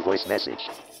sent a voice message.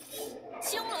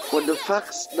 兴隆 What 夜 the 月， fuck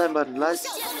ได้บัตรลัส 剑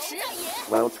龙在野。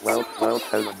 Well,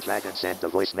 Dragon sent a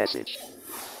voice message.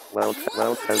 Well,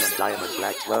 Diamond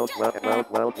Black. Well,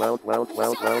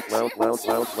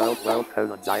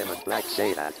 Diamond Black say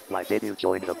that. Why did you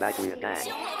join the Baglia gang?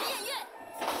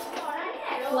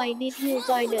 ไวดิดยู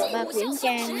จอยเดอะบาเวียนแก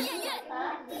ง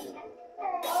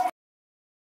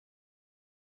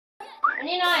อัน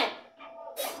นี้หน่อย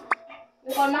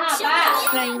มีคนมาหาป้า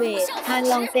ไพรเวททาน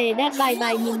ลองเซแดดบายบา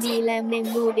ยมินดีแลมเนม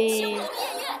บูเดย์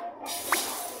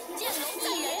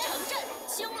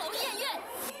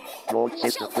Lord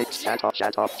Sister clicks chat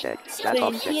object. Chat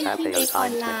object Tapeo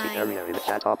times 20 area in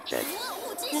chat object.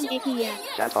 ท่านเอเพีย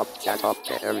Chat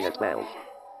object area 12.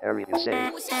 Area you say.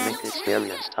 Link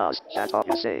experience task. Chat up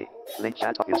you say. Link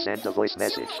chat up you send a voice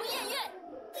message.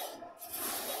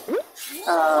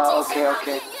 โอเค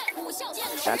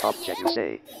Chat object you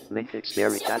say. Link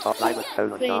experience chat up live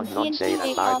colon เฟรน non เทียน non say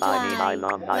ที่ that เอ็กออ bye ฟไล bye me น์ hi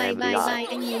long บาย hi บายบาย MVI.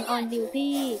 อันยีนออนดิว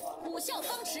ตี้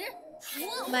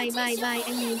บายบายบาย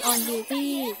อันยีนออนดิวตี้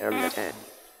Area 10.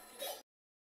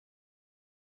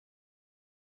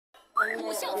 虎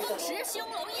啸风驰，兴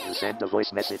隆夜 You 月， send a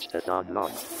voice message to Don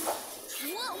Long. 除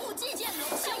恶勿近。剑龙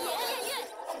在野，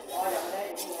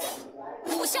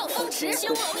虎啸风驰，兴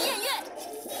隆夜月，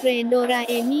 เฟรนโดรา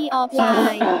เอมี่ออฟไล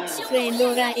น์เฟรนโด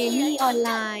ราเอมี่ออนไ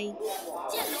ลน์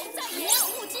剑龙在野，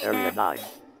勿近。 Area 9.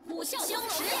 虎啸风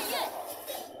驰，夜月，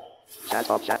 Chat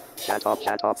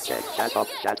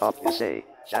up you say.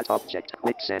 Chat object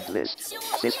click send list.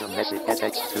 System message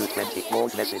FX220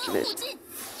 world message list.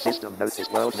 System notice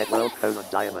world net world colon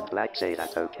diamond black say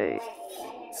that okay.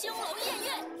 兴隆夜月，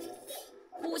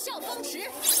虎啸风驰，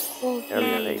 โอเค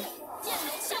Area 8. 剑龙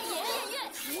在野，夜月，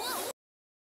除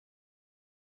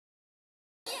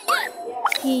恶勿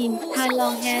ทีมทานลอ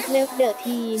งแฮสเลฟเดอะ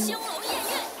ทีม 兴隆夜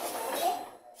月，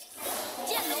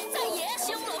剑龙在野，兴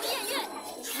隆夜月，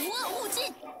除恶勿近。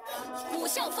虎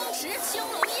啸风驰，兴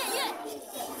隆夜月，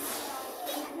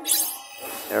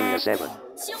 Area 7.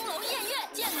 兴隆夜月，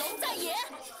剑龙在野。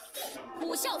虎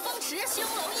啸风驰，兴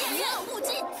隆夜月，勿近。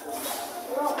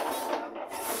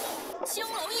兴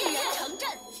隆一人乘阵，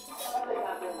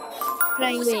 ไพร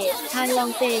เวททานลอง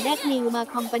เซแดดนิวมา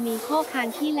คอมพานีโคคาน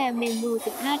ที่แลมเมนบู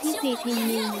15ที่4ทีมห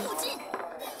นึ่ง 勿近。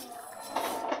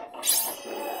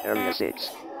 Area 6.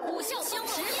 虎啸风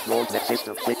驰， World net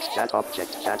system clicks chat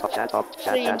object chat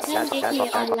object.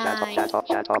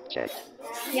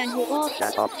 Yan Huo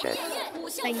Chat object. 虎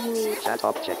啸 ไปยู Chat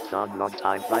object Don long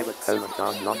time private colon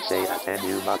Don long say that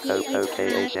NU Marco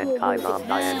KHN Kai Lam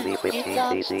 9MV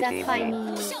 15 DC จัส team ไฟ me. มี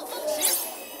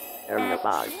Area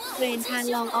 5. เทรนทาน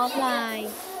ลองออฟไลน์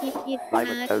อิฟมา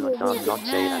Private ทู colon บู Don long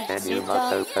say 15 that เอ NU สจ็อบ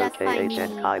Marco จัสไฟมี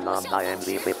KHN Kai Lam 9MV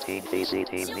 15 DC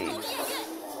team me.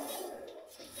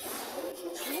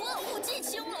 除恶勿近。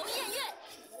兴隆夜月，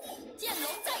剑龙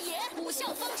在野。虎啸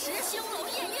风驰，兴隆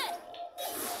夜月，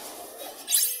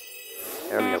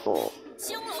 Area 4. 兴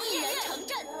隆一人乘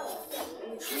阵，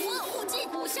除恶勿近。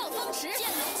虎啸风驰，剑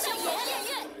龙在野，夜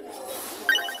月，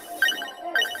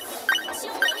兴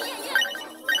隆夜月，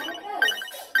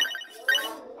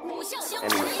虎啸风驰，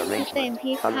 Enemy เต็ม arrangement.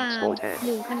 พิค Current าน score 10.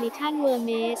 1 condition were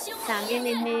made 3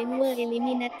 element were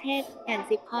eliminated and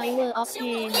 10 point were 兴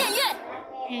隆 obtained 夜月，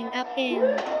 hang up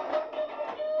end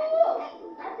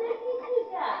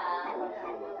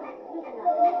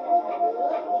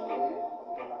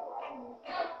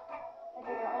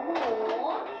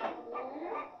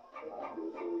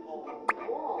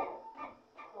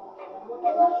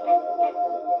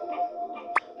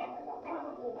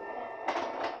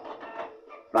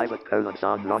Private colon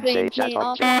Don long say chat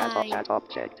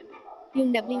object. ยุง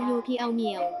WP เอาเหมี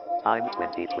ยว Time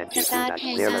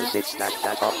 2022-06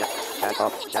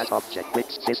 chat object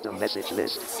clicks system message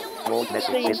list. World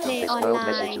message Friend system play is world online.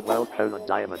 message world colon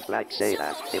diamond black say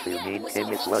that if you mean him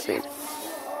it's worth it.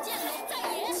 剑龙在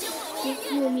野，兴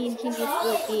If you mean him is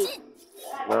worth it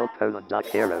World colon dark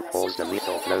hero falls the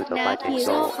lethal blow to Dark fighting Hero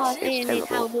soul. cause a It's lethal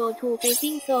terrible. blow to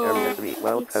fighting soul Area 3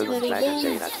 World It's colon dragon terrible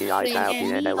Zeta TI Friend Tau and me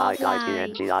PNLI Guy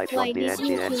offline TNGI Why from did you kill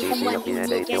PNG someone in your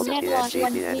PNA gang tilde that was PNG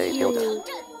once PNA with tilde. you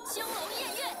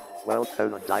World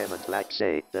colon diamond black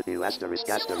say the new asterisk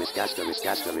asterisk asterisk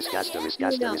asterisk asterisk ดู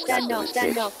ดอก asterisk จันดอก asterisk จั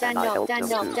น bitch ดอกจัน and I ดอก helped จัน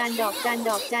them ดอก too. จันดอกจันด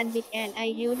อกจัน Big and I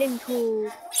heal them too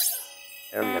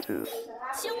Area 2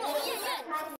兴隆夜月，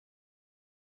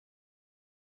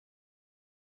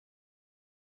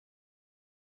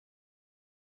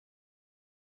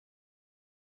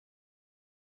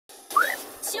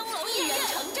兴隆夜月，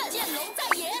城镇剑龙在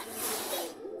野，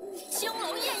兴隆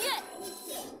夜月，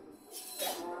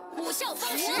虎啸风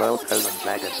石， World colon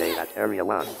dragon say at Area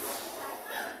 1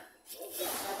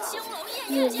兴隆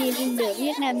夜 You 月， been in the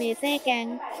Vietnamese gang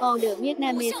All the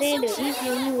Vietnamese the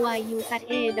evil you are you such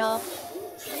a dog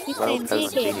System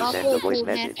ticket of Goku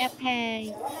has appeared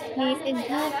Please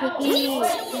enter quickly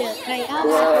The trial of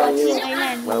watching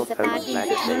Island will World start colon in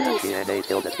dragon 6 say the minutes PNA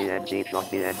tilde TNG from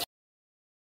PNG.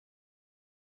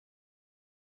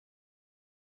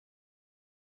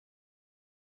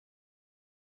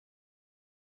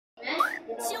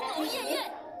 兴隆夜月，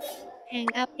 Hang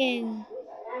up again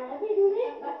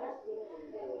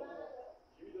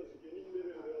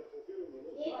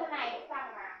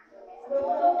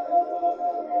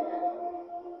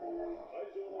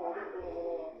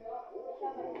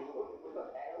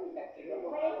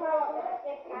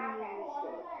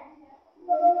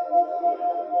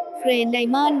Friend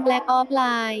Diamond Black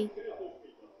Offline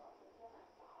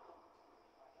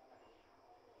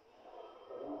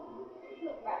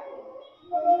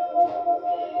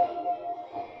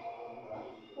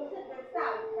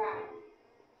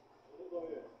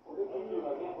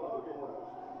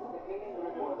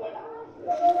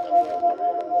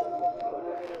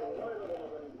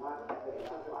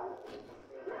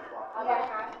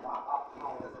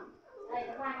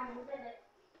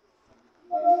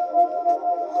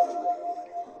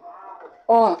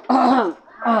Ồ,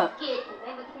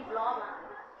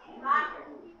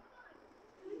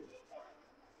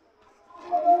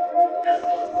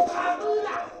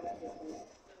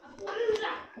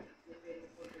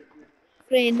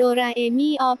 Friend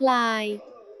Doraemon Offline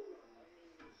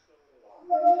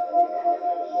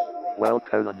World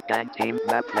colon gang team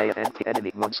map player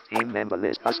enemy monster team member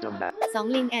list custom map 2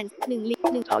 ลิง and 1 ลิ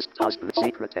ง task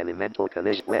secret elemental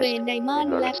collision west. Friend Diamond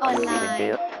Black Ignorance collision Online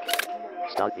here.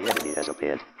 Start the enemy has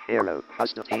appeared. Hero,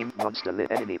 custom team, monster lit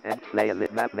enemy, end player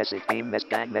lit map message team,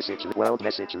 gang message lit world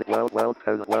message lit world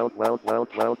colon world.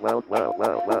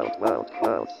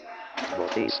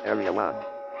 Northeast area 1.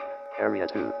 Area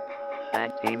 2.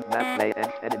 Gang team map player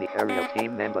end enemy area team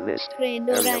member list. Friend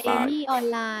Area 5. Doraemon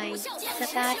Online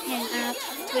Start Hang Up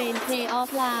Friend Play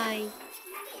Offline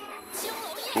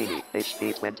Genie, HP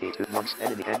 22 months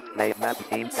enemy end player map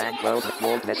team gang world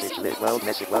message lit world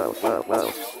message world.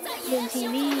 ลุนที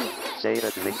นี่ Say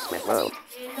that links with world.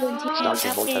 ลุนที Hang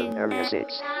Starting Up Bolton, again Area 6,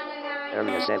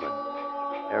 Area 7,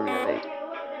 Area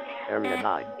 8, Area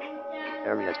 9,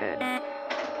 Area 10,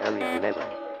 Area 11,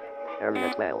 Area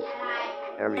 12,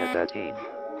 Area 13,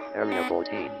 Area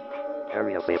 14,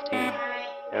 Area 15,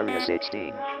 Area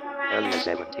 16, Area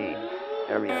 17,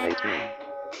 Area 18.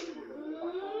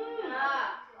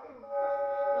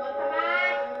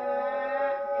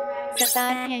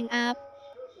 Start Hang Up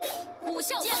虎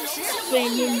啸风石，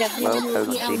 Friend Yun World colon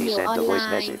WTL Genie New send a voice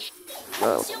Online message.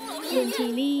 World. 兴隆 ลุ 夜 น 月， ที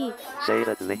นี่ Say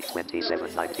that link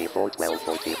 27 94 12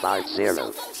 45 0.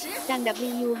 风石， จัง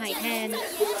W หายแทน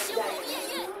兴隆夜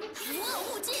月，无恶勿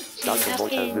尽， Starting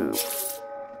Bolton move.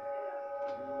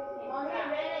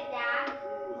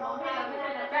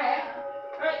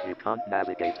 You can't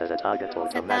navigate to the target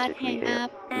automatically Hang here.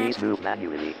 Up Please move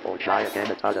manually or try again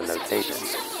at other 山 locations.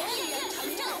 野一人城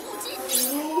镇勿尽，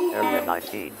 Area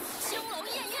 19. 兴隆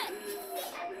夜月，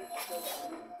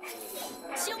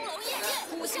兴隆夜月，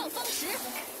虎啸风石，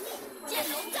剑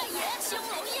龙在野，兴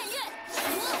隆夜月，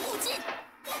无恶勿尽，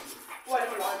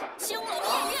兴隆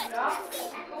夜月，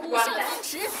虎啸风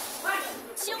石，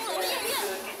兴隆夜月，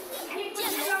剑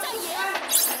龙在野，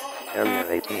 Area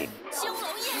 18. 兴隆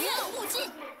夜月勿尽，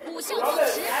虎啸风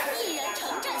石，一人城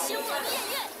镇兴隆夜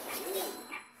月，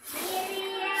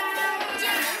剑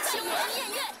龙兴隆夜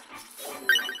月，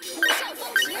虎啸风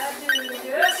石，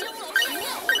兴隆夜月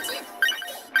勿尽。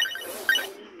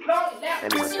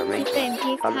 Element เต็ม arrangement.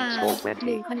 ทิส Current ทาง score 1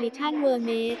 20. condition were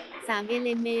made 3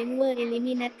 element were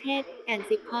eliminated and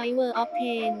 10 point were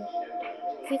obtained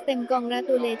System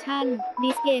congratulation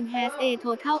This game has a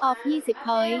total of 20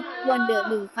 point Won the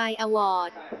 1 File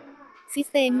Award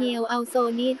Systemiel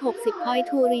also need 60 point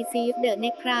to receive the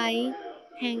next prize.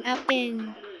 Hang up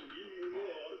in.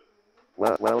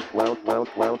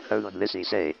 Colon Lizzie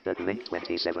say, the link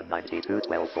 2792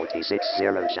 1246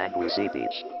 0 Shangri-Si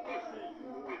Beach.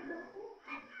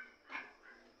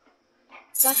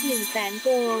 ก็100,000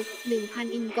 gold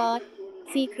 1,000 ingot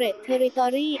Secret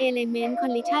Territory Element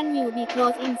Collision will be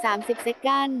closed in 30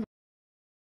 seconds.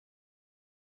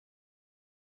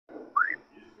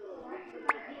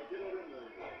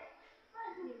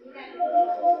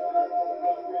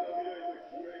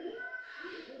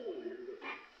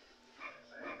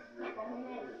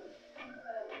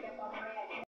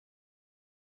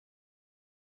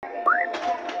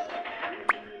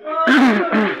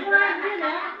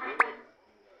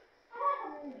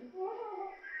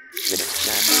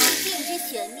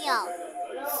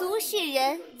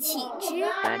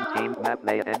 And team map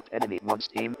layer and enemy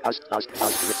monster team cust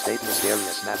with state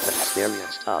mysterious map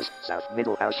experience task south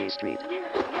middle Aushi Street.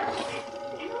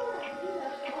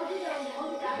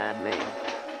 Man lane.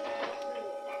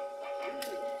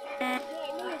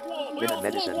 Winner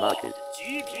medicine market.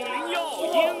 极品灵药，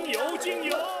应有尽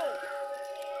有。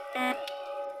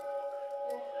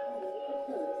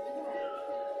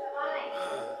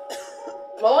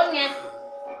 4ไง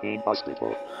Teen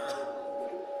Hospital.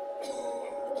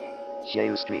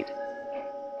 Sheu Street.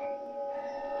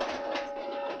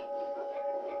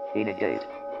 Eden Gate.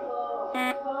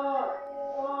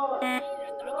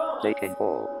 Taking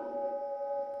Ball.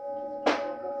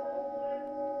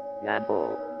 Yan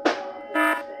Ball.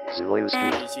 Zulu 一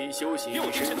Street. 心修行于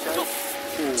深山，不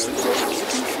闻江湖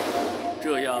之事，这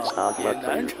样 Hard 也 work for 难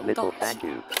you. 成道 Little 行。 thank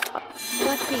you.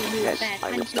 ก็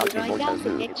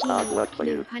48,490 XP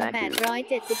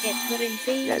 1,871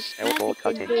 currency Yes, elbow 50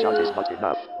 cutting cent shot pool is not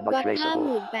enough. ก็ Not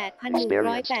traceable.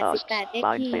 58,188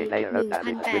 Find XP the layer of that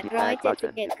with the back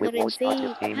button. 1,871 With more currency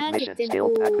started team 50 mission cent skill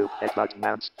pool Aku Edward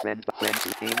mounts friend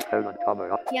team colon comma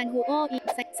up. ยันฮูโออี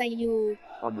ไซยู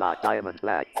Unlock diamond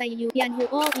flag. ไซยูยันฮู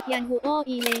โอ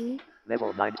อีเล้ง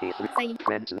Level 93. Say-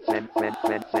 Friend Friend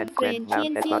mount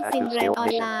Tian Edward Xin Aku Red skill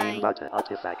mission Online. team button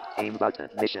artifact team button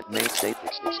mission main state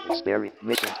experience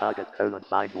mission target colon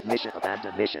find mission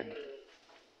abandon mission.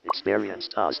 Experience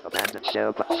task abandon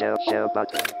shell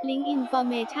button. Link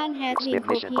information has been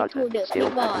Mission copied to button. the Skill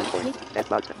keyboard button. That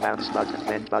button. Mouse button.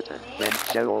 Friend.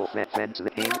 Show all friend to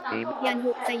the team. ยัน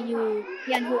ฮูไซยู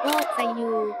ยันฮูโอไซ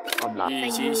ยู Unlock. 一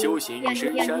心修行于深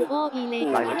ยัน 山， ฮูโออีเล้ง 不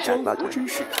闻江湖之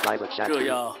事， Live chat. 这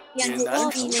样也难成道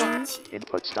行。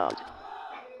 Input start.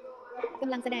 ก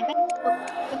ำลังแสดงก็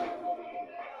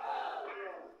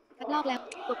คัดลอกแล้ว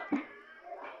กด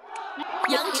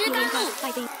杨枝甘露 ไป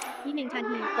จริงนี่หนึ่งทัน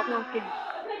ทีตกลงกลุ่ม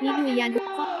นี่ดูยันฮู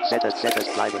ข้อ Set us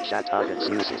live chat targets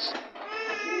uses.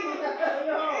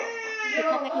 ติด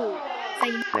ข้อแรกอยู่ไซ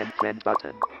Friend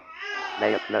button.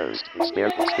 Layer closed.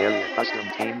 Experience. Custom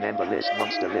team member list.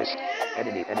 Monster list.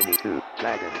 Enemy 2.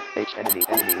 Dragon. Enemy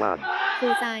 1. ฟู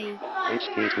ไซ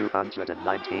HP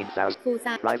 219,000. ฟูไซ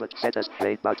Private status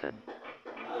trade button.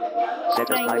 Set ไ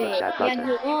พร us เว live ท chat ยัน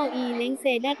ฮู button. โออีเล้งเซ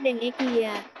ดัดเดงเอเกีย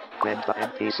Friend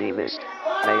NPC list.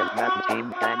 Player map team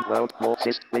gang world war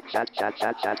assist with chat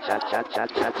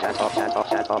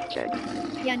object.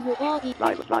 ยันฮูโออี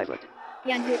Private.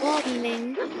 ยันฮูโออีเล้ง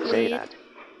เร Say ด that.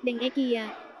 เดงเอเกีย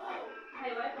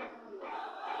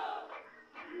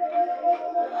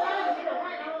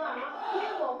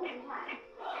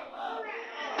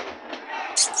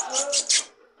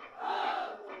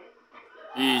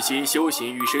一心修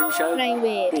行于深山， ไพรเว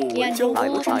ท 不 ยัน 闻 ฮู 江 โอ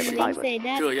湖 อี 之 เล้ 事 ง，เซ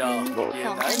ดัด 这样 ลิง 也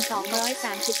难成道行。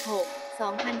 2,236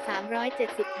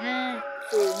 2,375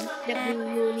 0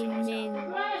 W ลินเมน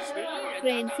เกร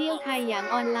นเซียวไทยหยาง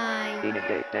ออนไลน์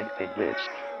Inundate Denpin Bridge.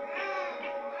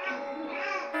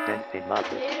 Denpin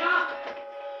Market.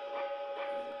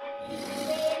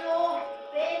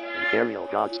 Imperial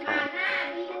Guards Camp.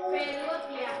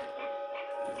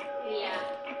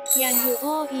 ยันฮูโอ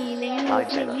อีเล้งลู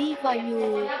ซิลลี่ฟอร์ยู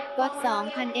ก็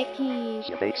2,000 XP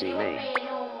Shabaxi Lane.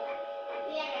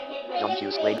 Jongju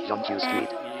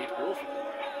Street. 弥陀佛，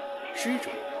施主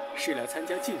是来参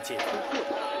加境界突破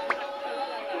的。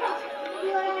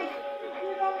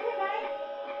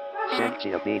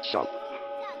 Shenjia Beach Shop.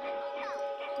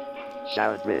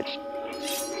 Sharon Bridge.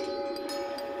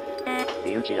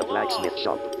 Ryujia Blacksmith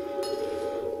Shop.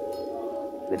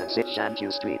 Linensit Shanju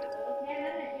Street.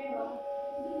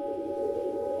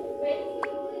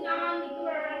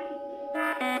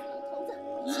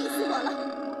 气死我了！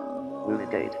 Ruin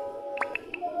Gate.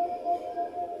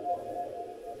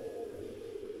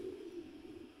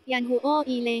 ยันฮูโอ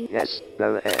อีเล้ง Yes, go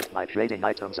ahead. My trading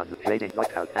items on the trading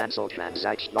lockout cancel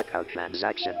transaction lockout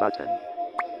transaction button.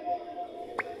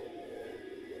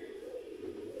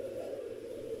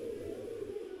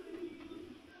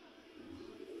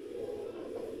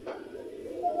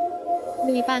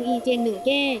 ลุยปางอีเจียงหนึ่งเ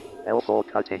ก้ L4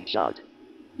 cutting shot.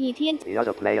 อีเทียน The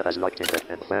other player has locked in to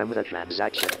confirm the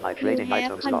transaction by You trading have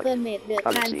items locked. confirmed the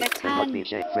Currency. transaction. Cannot be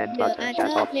checked. Friend The button. Chat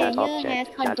other off. Chat off. player Check. has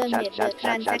Chat. confirmed Chat. the Chat.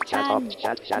 Chat. Chat. Chat off.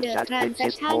 Chat. Chat. The Chat. Exist.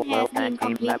 transaction More has world and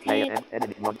been team. Lab player. completed.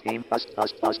 Enemy. One team.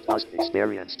 Task.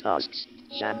 Experience tasks.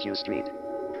 Shanju Street.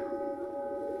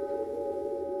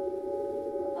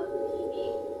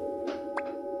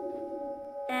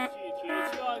 具体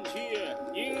暗器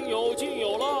应有尽有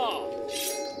了。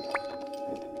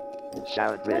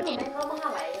 Sharon Bridge.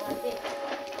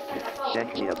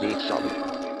 Shenjia Beach Shop.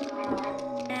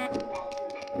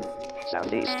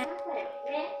 Southeast.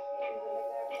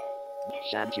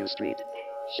 Shanju Street.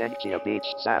 Shenjia Beach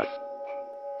South.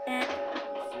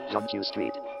 Zhongju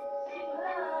Street.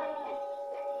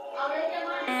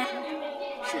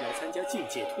 是来参加境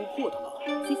界突破的吗？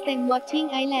 System Watching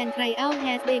Island Trial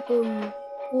has begun.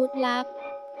 Good luck.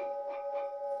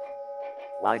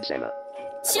 Wine Cellar.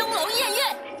 青龙偃月，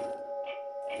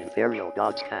 Imperial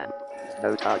Guards Camp. No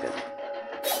target.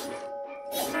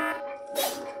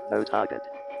 No target.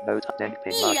 No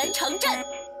Dengping 一人 Market. 城镇，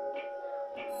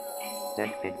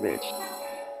 Dengping Ridge.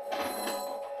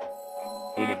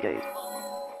 Healing Gate.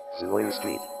 Zuoyu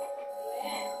Street.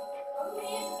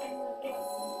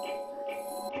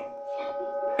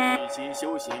 一心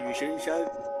修行于深山，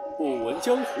不闻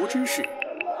江湖之事，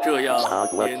这样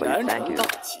也难成大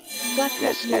器。 วัด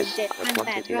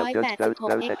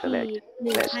67,886 XP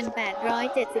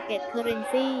 1,871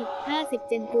 currency 50 เ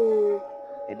จนกู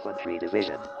Infantry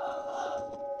Division.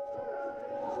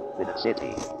 Linen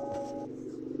City.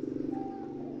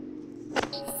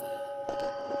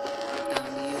 当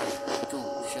愿众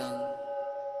生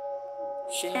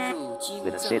深入经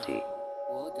Linen 藏， City.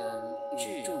 我等与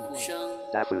众生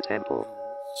Dafu Temple.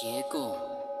 结共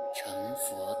成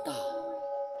佛道，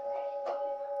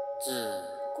自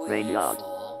归 Rainyard. 佛，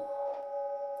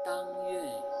当愿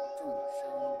众生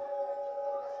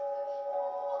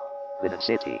Linen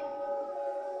City.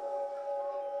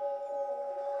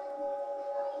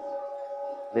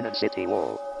 Linen City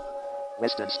Wall.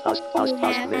 Western Task You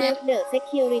have List. left the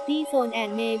security zone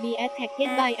and may be attacked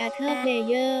by other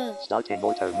players. Starting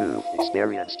auto move.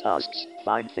 Experience tasks.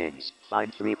 Find things.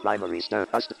 Find 3 primary stone.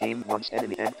 Custom team wants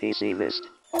enemy NPC list.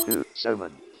 2.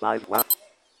 Summon. 5 1.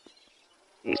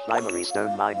 East primary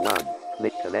stone mine 1.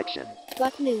 Click collection. วั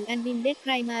ด1 Unbinded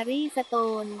Primary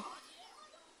Stone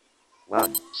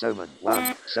 1. Summon.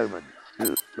 1. Summon.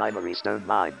 2. Primary stone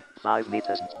mine. 5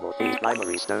 meters northeast.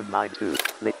 Primary stone mine 2.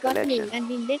 Click วัด collection. 1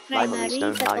 Unbinded Primary Primary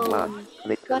stone mine Stone 1.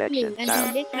 Click วัด collection. 1 South.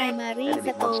 Unbinded Primary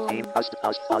Enemy wants Stone team. Task.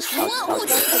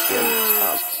 Experience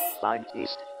tasks. Find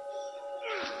east.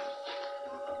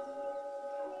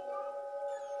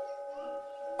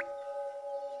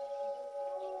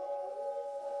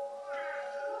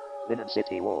 Linen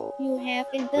City Wall. You have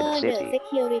entered the City.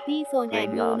 security zone and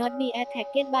will Rainyard. not be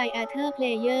attacked by other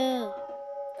players.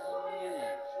 当愿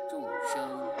众生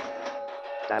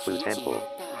Dafu 体解 Temple.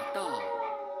 大道，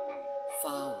发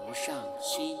无上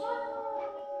心，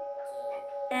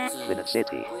自 Linen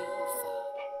City. 归法，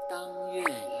当愿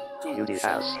众 Beauty 生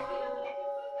House.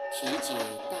 体解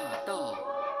大道，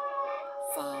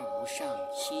发无上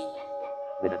心，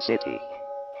 Linen City.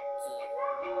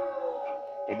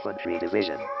 Infantry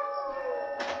Division.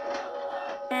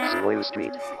 Zuoyu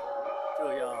Street. 这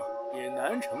样也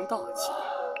难成大器。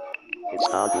 It's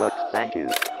hard work. Thank you.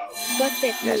 วัด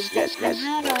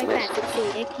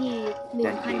77,584 XP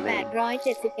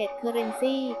 1,871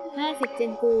 currency 50 เจ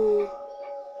นกู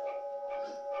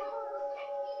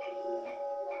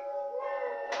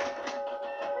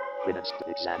Linen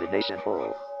Examination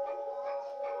Hall.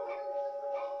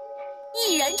 一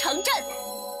人城镇，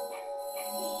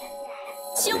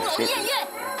青龙偃月，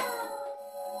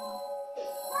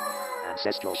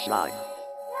 Ancestral Shrine.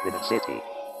 Linen City.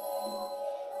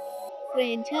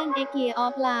 Ancient Gear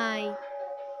of Life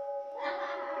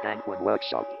Gangwon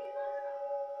Workshop.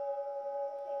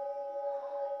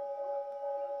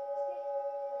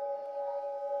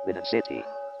 Linen City.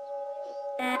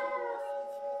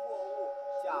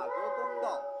 价格公道，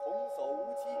童叟无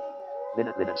欺。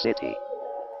 Linen City.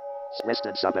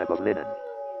 Western suburb of Linen.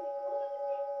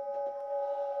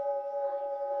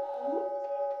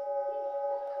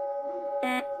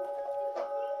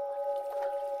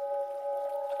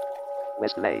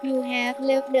 West Lake. You have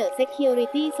left the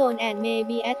security zone and may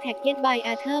be attacked by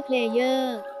other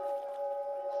players.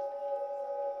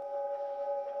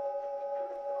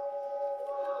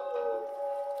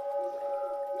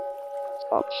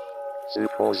 Ops. Sioux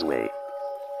Causeway.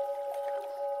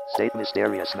 State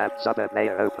mysterious map suburb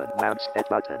layer open. Mounts head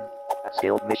button.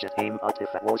 Skilled mission team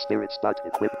artifact war spirits button.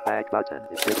 Equip bag button.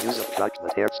 Equip use of truck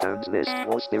material stones list.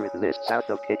 War spirit list south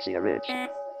of Kixia Ridge.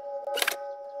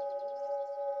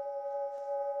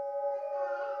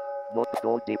 North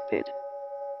gold deep pit.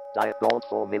 Diet gold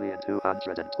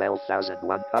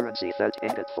 4,212,001 currency 30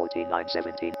 ingot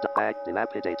 4917 bag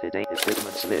dilapidated 8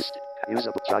 equipments list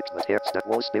usable truck materials that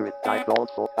war spirit diet gold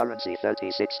 4 currency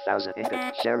 36,000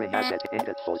 ingot sharing asset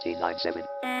ingot 497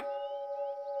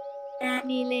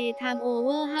 ดีเลย์ไทม์โอเว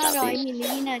อร์500 มิลลิ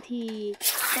วินาที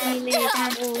ดีเลย์ไท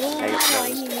ม์โอเวอร์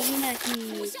500 มิลลิวินาที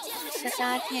สต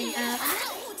าร์ทแฮงอัพ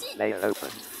Layer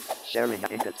open sharing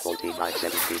ingot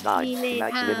 4979 Delay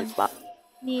max time. limit box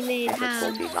ดีเลย์ไท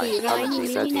ม์400 มิลลิ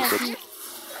วินาที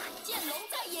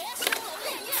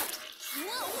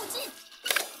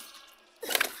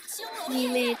ดี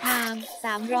เลย์ไทม์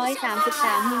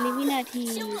333 มิลลิวินาที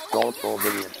Gold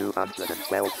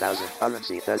 4,212,000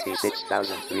 currency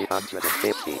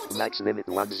 36,350 max limit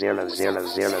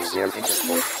 10,000 ingot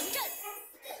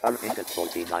current ingot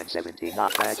 4979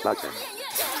 bag button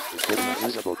equipment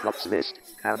usable crops list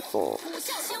count 4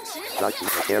 Drugs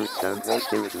material stone war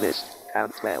spirit list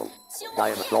count 12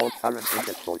 diamond gold current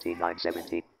ingot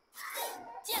 4970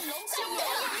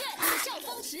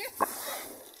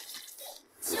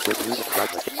 Equip user drug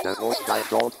stone war diamond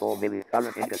gold 4 million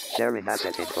current ingot sharing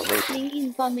asset information Link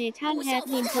information has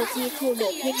been posted to the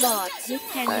clipboard. This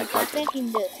can be pasted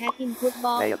in the chat input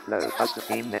box. Layer flow custom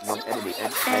team net non enemy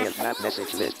and layer map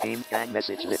message list team gang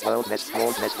message list world message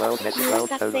world message world message world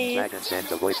code dragon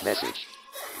send a voice message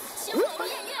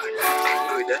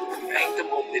Người đến hãy tâm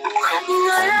hồn để đúng không?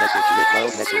 and message list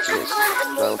world message list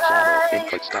world channel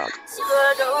input start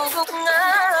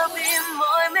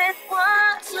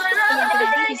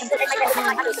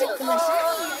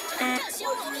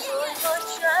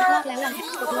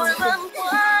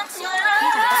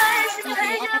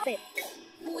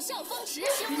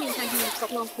ที่หนึ่งทันทีต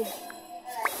กลงกลุ่ม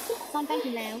ซ่อนแป้งคุ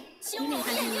ณแล้วที่หนึ่ง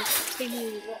ทันทีเป็นยู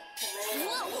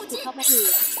ถูกท็อปมาถือ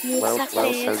Use Well,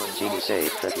 success Total Genie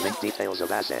saved the link details of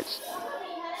assets.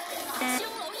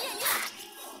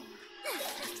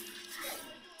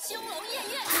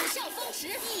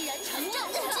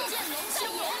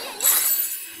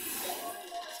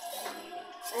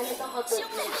 ไม่ต้องเอาตัว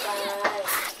จริงไป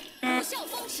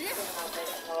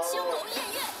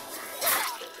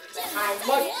หายห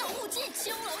มด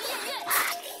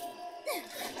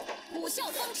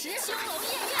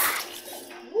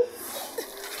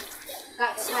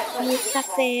Use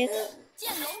success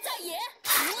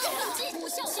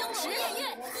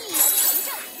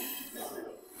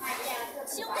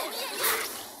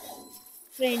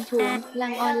เทรนถุงลั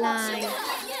งออนไลน์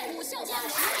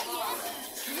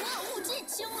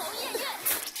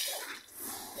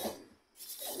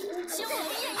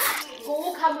กู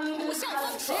คำมือ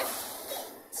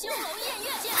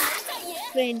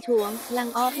เทรนถุงลัง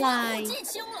ออฟไลน์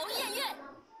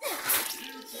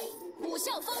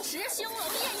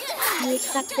Use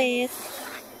success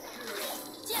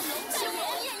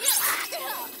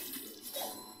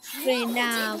เทรนด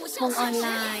าวคงออนไล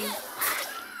น์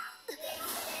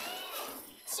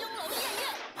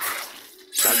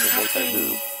Start the motor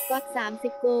move. ก็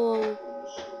30 โกล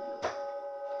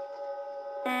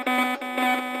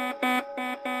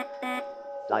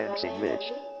Diancing Ridge.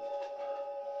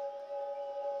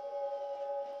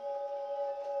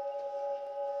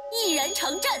 一人城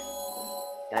镇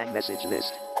Gang message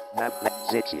list. Map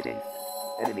Zixeting.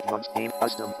 Enemy monster team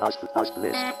custom task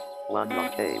list. One long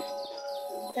cave.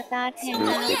 สตาร์ทแฮง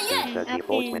Move อัพแฮงอัพ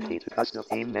 16 เป็น 34 20 to custom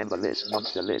team member list.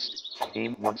 Monster list. Team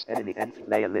monster enemy and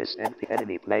player list. And the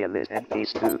enemy player list. And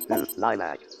piece 2.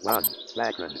 Lilac. 1.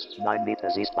 Flagrants. 9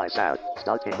 meters east by south.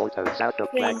 Starting motor south of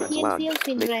เทรน Flagrants เทียน 1. เซี่ยว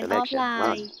ซิม Click แรนออฟ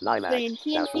selection ไล 1. น์ Lilac. เทรนเ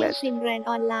ทียนเซี่ยว Southwest. ซิมแรน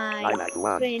ออนไลน์ Lilac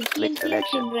 1. เทรนเทียน Click เซี่ยว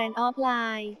ซิม selection. แรนออฟไล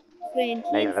น์เทรนเ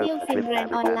ทียนเซี่ยวซิมแรน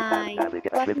ออนไลน์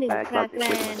ก็1คราแกร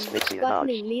นก็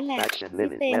1ลิแลกซิ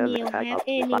สเตเนียลแฮปเ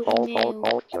อนิวอีเมล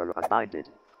You're unbinded.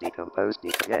 Decompose.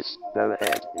 Yes. Go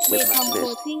ahead. Equipment list.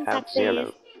 Decomposing Count success 0.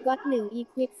 ก็1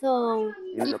 equip soul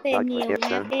Use ซิ a สเต plug เนียล with แ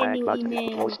ฮ your ป turn เอ back นิว button. อี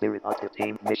เมล All spirit auto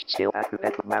team. Mission skill.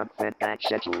 Activate mount. Vent back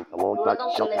schedule. Award button.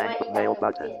 Shop bank. Mail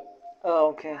button. โอ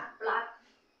เค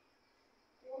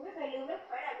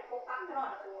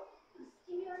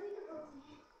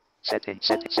Setting.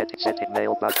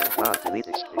 Mail button. Delete.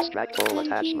 Extract all เครื่อง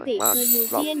คิง attachment. ติเธอยู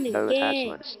เซียน 1. 1 No เก้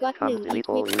attachments. ก็ Come 1 delete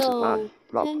equip all user soul 1. เค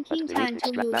รื่องคิงชาน Delete. ทูยู Extract เ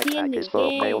ซียน backpack 1 is full.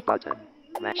 เก้ Mail button.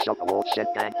 Match shop award shed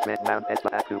gang thread mount at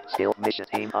Akup skill mission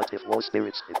team artif war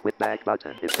spirits equip bag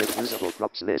button equip usable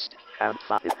crops list count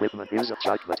 5 equipment user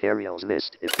truck materials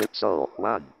list equip soul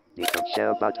 1 Decode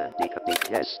shell button. Decode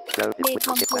yes. Go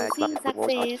Decomposing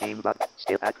success. Team button.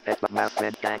 Still at mount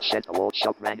red dash set award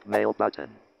shop rank mail button.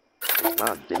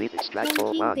 One. Delete เครื่ extract อ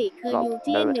ง all ทิ้ง one. ติเคอร์ Lock. ยู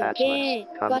จี No 1 เก้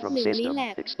attachments. ก็ Come อ from 1 รี system. แล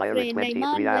บเทร Expiring นไดม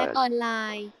อน 23 ด์และ hours. ออนไล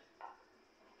น์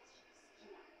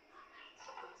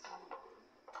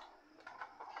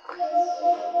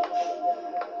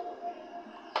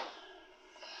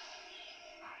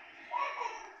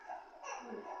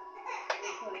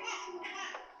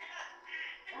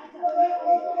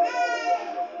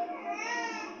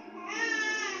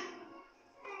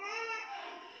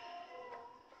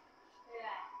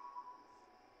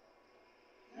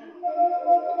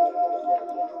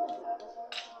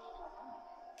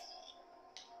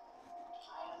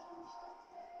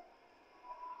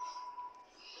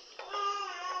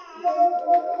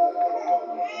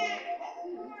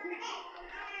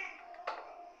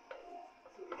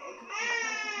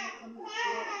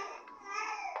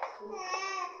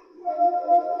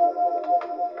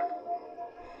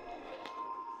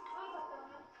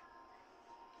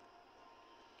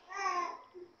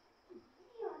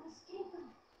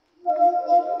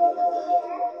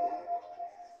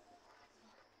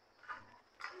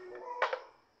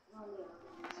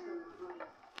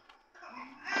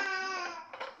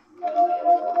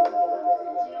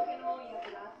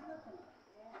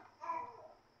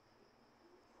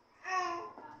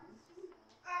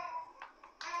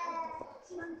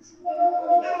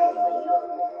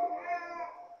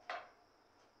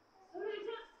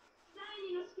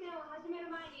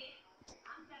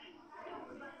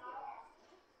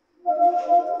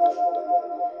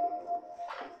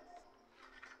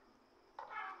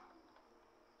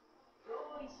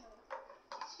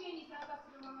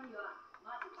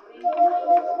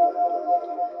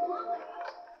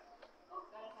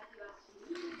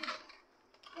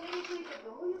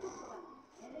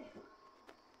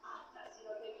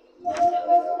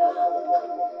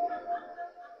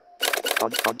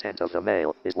Content of the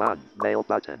mail is 1. Mail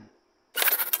button.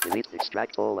 Delete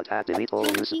extract all attack. Delete all เค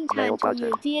รื่อง use ทิ้งทาน mail ทูยู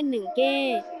button. เจียน1 เก้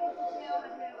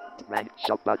Rank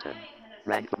shop button.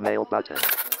 Rank mail button.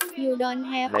 You don't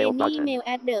have Mail any button. mail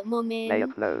at the moment Mayor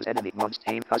close. Enemy monster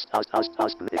team.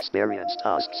 Experience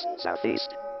tasks. Southeast.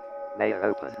 Mayor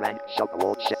open. Rank shop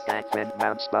award. Check gang friend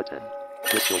mounts button.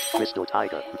 Crystal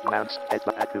Tiger. Mounts.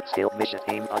 Edba Aku skill mission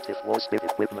team. Artif war spirit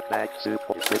equipment flag.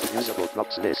 Super with usable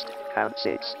blocks list. Count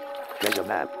 6. Treasure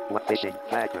map. What fishing.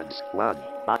 Fragrance. 1.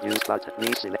 Not use button.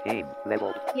 Reselect aim.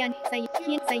 Level. ยันไซเ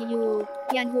คียนไซยู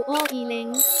ยันฮูโออีเล้ง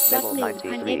ลด Level 1,000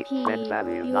 93. XP Friend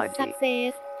value Use 90.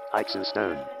 Success Iksu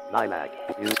Stone. Lilac.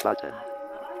 Use button.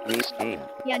 Use aim.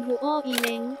 ยันฮูโออีเ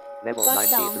ล้ง Level ลด 93. 2,000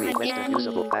 Western XP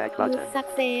usable flag Use button.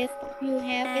 Success You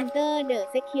have entered the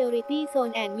security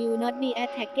zone and will not be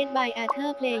attacked by other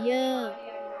player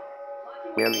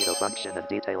Query the function and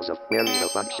details of query the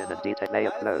function and detail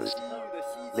layer closed.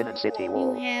 Linen City You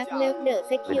Wall. have left the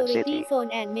security zone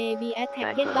and may be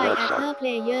attacked by other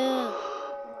player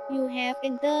You have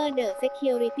entered the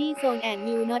security zone and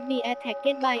will not be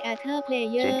attacked by other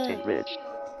player Jinting Bridge.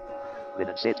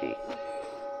 Linen City.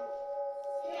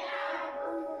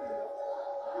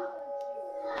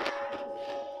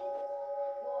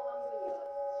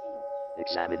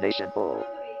 Examination Hall.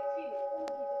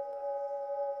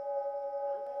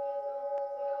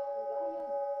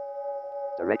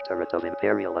 Directorate of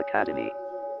Imperial Academy.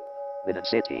 Linen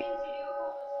City.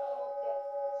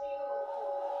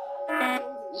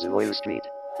 Zuoyu Street.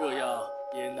 这样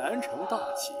也难成大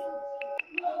器。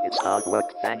 It's hard work,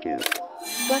 thank you.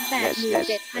 ลด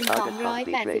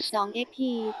 87,282 XP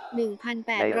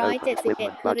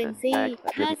 1,871 currency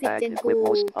 50 เจนกู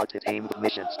Team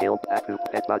mission skill Aku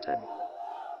pet button.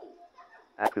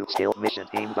 Aku skill mission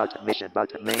team button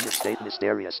main state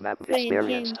mysterious map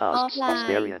experience tasks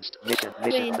experienced mission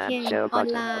man share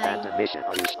button abandon mission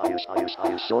are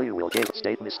you sure you will give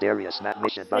state mysterious map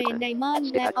mission เฟรน button ไดมอนด์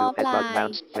และออฟไล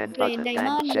น์ เฟรนไดม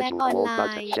อนด์และออนไล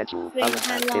น์ เฟรนฮ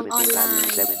าลองออนไลน์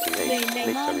เฟรนได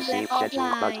มอนด์และออฟไล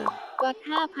น์กด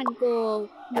 5,000 โกล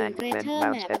1 Treasure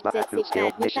Map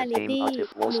 78 Vitality 1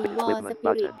 War Spirit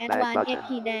Advanced XP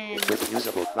Dan กด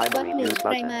 1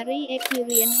 Primary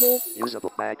Experience Book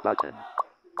usable bag button.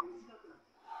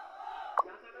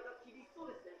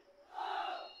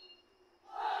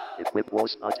 Equip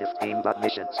Wars Artif Team but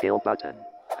mission skill button.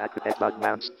 Activate bug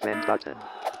mounts friend button.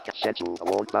 Schedule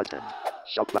award button.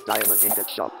 Shop but diamond ingot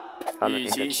shop. Color 一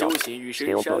心 ingot 修 shop. 行于深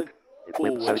Skill 山 book.，不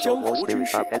Equip 闻 social 江 war 湖之 spirit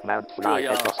事， up at mount 这 fly 样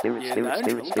at spirit 也 spirit 难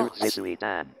spirit 成 spirit 大器。 Zisui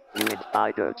Dan. You in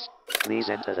 5 goods. Please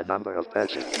enter the number of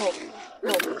purchase. 6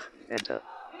 Enter.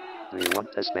 Do you want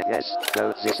to spend? Yes. Go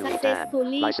Zisui Dan.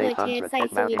 Successfully Buy say purchase 100 at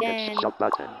mount ingot Suidan. shop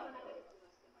button.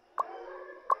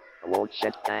 wall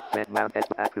shed back red mount at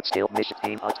backward skill mission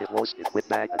team active was with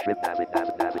bag a trip navic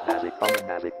common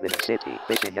navic Linen City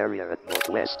fishing area at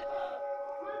northwest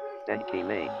Denki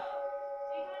Lane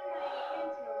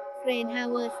เฟรนฮาว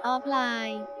เวิร์สออฟไล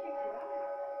น์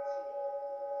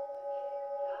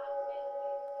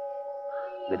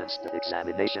Linen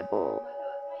examination hall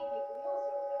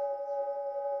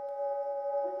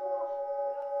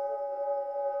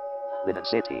Linen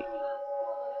City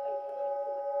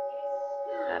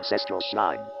Ancestral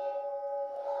Shrine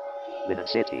Linen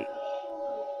City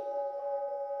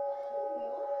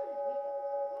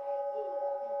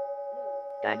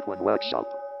Dangwon Workshop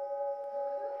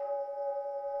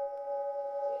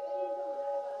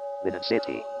Linen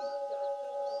City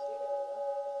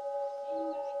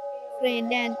เฟรน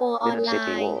แดนโปออน Linen ไล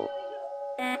City น์ Wall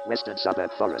Western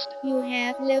Suburb Forest You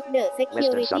have left the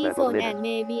security suburb of zone Linen. and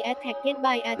may be attacked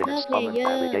by other Linen's common players.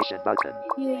 navigation button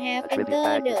You have Attribute entered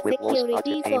bag the equip walls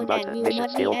security active zone and button will mission not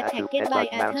be skill attacked active by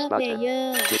headlight mounts other button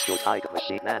players. Crystal Tiger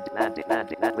machine land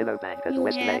Willow Bank at You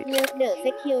West have Lake left the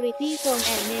security zone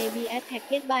and may be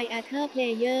attacked by other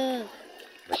players.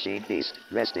 Machine Beast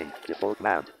resting default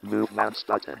mount move mounts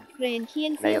button เฟรนเคีย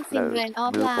นเซียวซิงแรนออ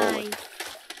ฟไลน์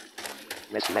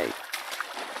West Lake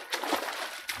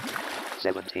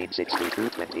 1762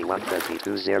 21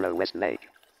 32 0 West Lake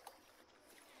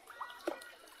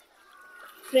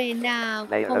เฟรนดาว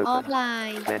คงออฟไล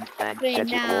น์ Vent bank เฟรน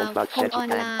schedule ดาว wall but คงออน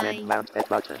schedule ไล bank น์ vent mount head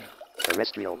button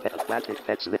terrestrial pet aquatic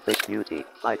pets with fish beauty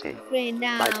fighting เฟรนด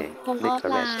าว fighting คงออ click ฟ to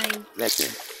ไล rest น์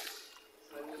resting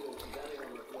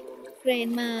เฟรน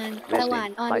เมินสวรร resting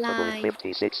ค์ออนไล fightable น์ in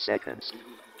 56 seconds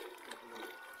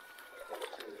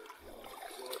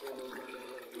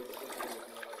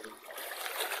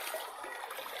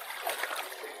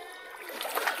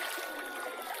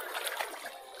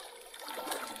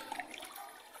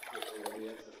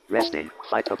Resting,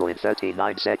 fightable in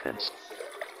 39 seconds.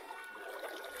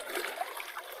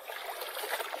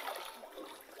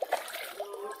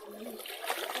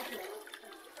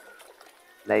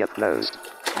 Layer closed.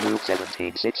 Move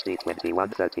 1760 21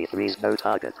 33's no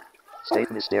target. State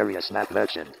mysterious map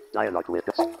merchant. Dialogue with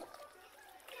us.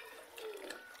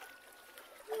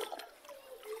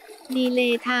 ดีเล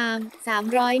ย์ไทม์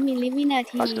300 มิลลิวินา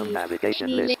ที Custom navigation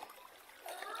ดีเล list. ย์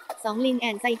2ลิงแอ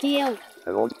นไซเคิล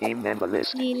Old team member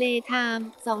list. ดีเลย์ไทม์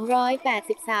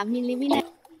283 มิลลิวินา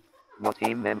ที No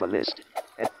team member list.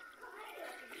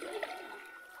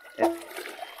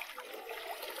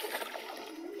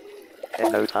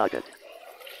 No target.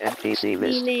 NPC ดี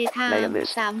list. เลย์ไท Layer ม์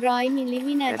list. 300 มิลลิ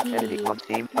วินาที Enemy on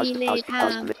team ดีเลย์ไท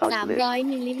ม์300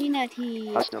 มิลลิวินาที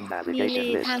Custom ดีเล navigation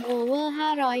ย์ list. ไทม์โอเวอร์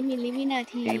500 มิลลิวินา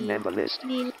ที Team member list.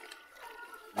 ดี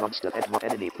Monster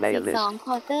enemy player list. 12ค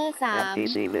วอเตอร์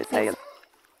NPC list. Layer.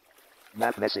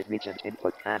 Map message region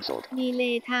input cancelled. 3ดีเล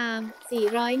ย์ไทม์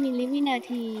400 มิลลิวินา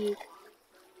ที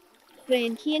เฟร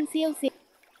นเคียนเซี่ยวซิ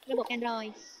ระบบ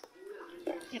Android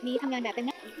แถบนี้ทำงานแบบเต็มห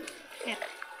น้าแถบ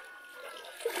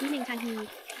ที่1ทันที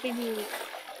เกมวิว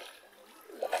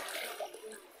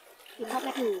ติดท็อปแล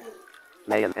ะถูก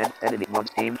Layer enemy on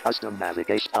team custom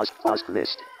navigation task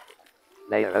list.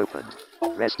 Layer opened.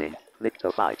 Resting. Click to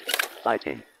fight.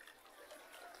 Fighting.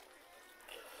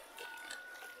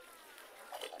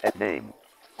 Head name.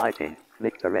 Fighting.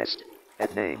 Click to rest.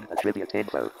 Head name. Attribute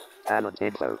info. Talent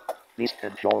info. Beast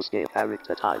control scale.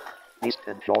 Character type. Beast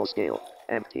control scale.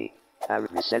 Empty.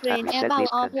 Reset Brain reset about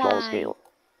beast control offline. scale.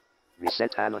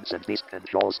 Reset talents and beast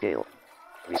control scale.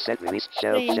 Reset release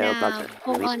shell Brain shell down. button.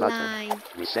 Home Release online. button.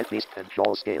 Reset beast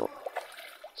control scale.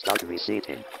 Start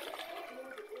reseating.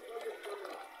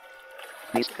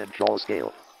 Beast control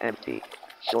scale. Empty.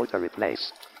 Sure to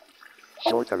replace.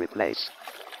 Sure to replace.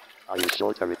 Are you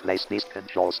sure to replace beast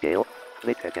control scale?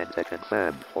 Click again to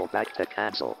confirm or back to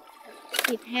cancel.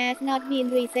 It has not been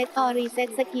reset or reset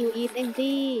skill is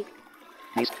empty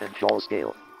Beast control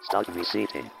scale. Start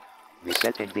reseating.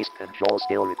 Resetting beast control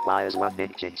skill requires 1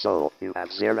 ninjing soul. You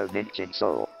have 0 ninjing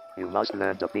soul. You must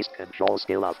learn the beast control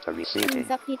skill after reseating.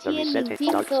 The Insufficient resetting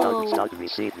ninjing soul. start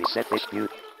reset reset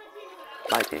dispute.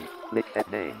 Fighting. Click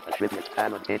head name. Attribute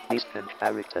talent hit beast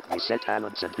character. Reset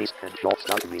talents and beast control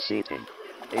start reseating.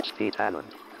 HP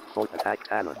talent. Fort attack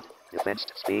talent. Defense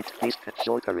speed. Beast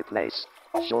short to replace.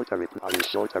 Are you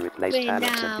sure to replace Brain talents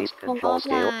and down. beast Home control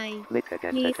skill? offline. Click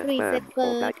again to Please confirm reset or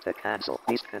first. back to cancel.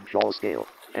 Beast control skill.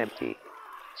 Empty.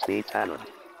 Speed talent.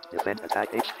 Defend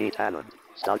attack HP talent.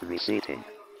 Start reseating.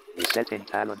 Resetting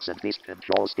talents and beast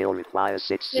control skill requires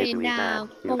 6 Brain Zizuri Dan.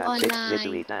 down. You Home have 6 online.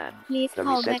 Zizuri Dan. Please The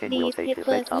call back resetting will these take hit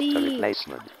effect after firstly.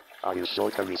 replacement. Are you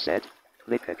sure to reset?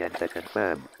 Click again to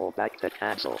confirm or back to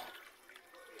cancel.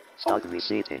 Start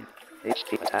reseating.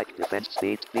 HP attack defense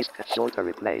speed. Please shorter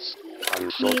replace. Are you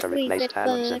sure to Please replace reset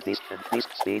talents and first. beast and beast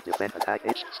speed defense attack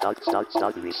H start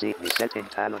receive resetting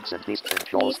talents and beast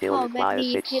control Please skill call back requires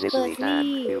these 6 hit Zizuri Dan.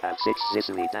 firstly. You have 6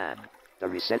 Zizuri Dan. The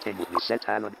resetting would reset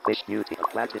talent fish beauty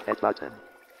aquatic head button.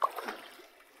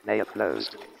 Layer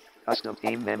closed. Custom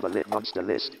team member lit monster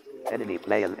list. Enemy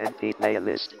player NP player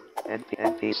list.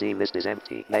 NPC list is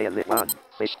empty. Layer lit 1.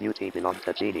 Fish beauty belong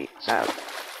to Genie. South.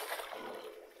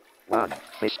 1.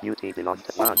 Fish beauty belong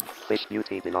to 1. Fish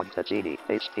beauty belong to Genie.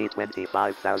 HP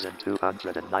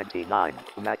 25,299.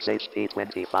 Max HP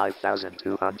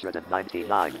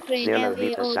 25,299. Train 0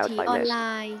 meters south LAOT by west.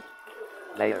 online.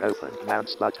 Layer open.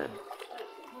 Mounts button.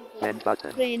 Blend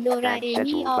button. Train And Doraemon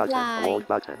schedule button. offline. Hold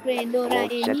button. Train Hold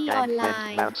set Doraemon gang blend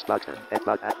online. mounts button. Head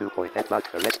button at 2 point. Head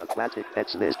button. Arrest aquatic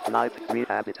pets list. Live 3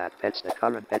 habitat pets. The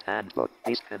current pet handbook.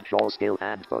 Beast control skill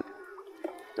handbook.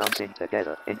 Dancing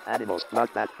together in animals,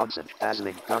 bloodbath constant,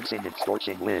 dazzling, dancing in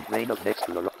scorching wind, rain of next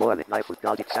to the boiling life with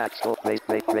God exact score,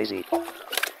 crazy.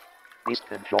 Beast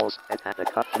controls, pet and a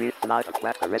cup, 3, fly,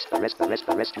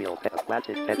 terrestrial, pet,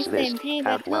 aquatic, pets System list, T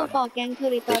count Battle 1. for Gang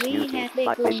Fish Territory beauty, has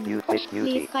fight, fish begun. beauty,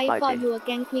 Please fight for fighting. your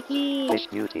gang quickly. Fish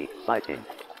beauty, fighting.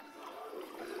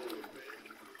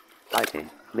 Fighting,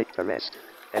 click to rest.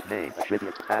 Head name,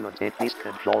 attribute, talent, beast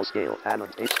control skill,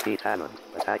 talent, HP talent,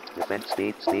 attack, defense,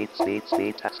 speed,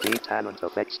 talent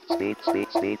effects, speed,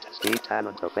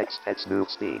 talent effects, pets move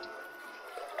speed.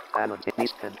 Talent,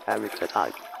 beast character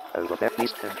type, overbearing,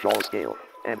 beast control skill,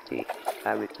 empty,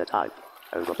 character type,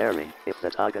 overbearing, if the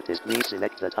target is, please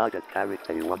select the target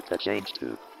character you want to change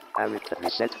to. Character,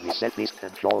 reset, beast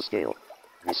control skill.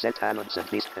 Reset talents and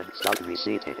beast can start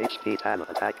resetting HP talent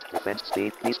attack defense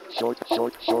speed beast shorter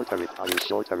are you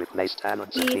sure to replace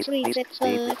talents and beast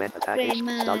speed defense attack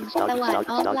HP start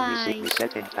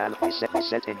resetting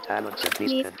talents and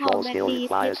beast control skill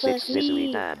requires 6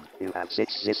 Zizuri Dan. You have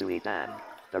 6 Zizuri Dan.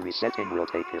 The resetting will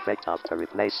take effect after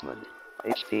replacement.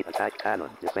 HP attack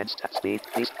talent defense speed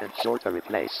beast can shorter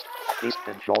replace. Beast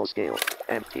control skill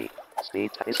empty.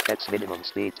 Speed is pets minimum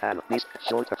speed talent beast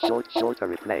shorter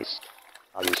replace.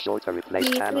 Are you sure to replace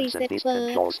talents and beast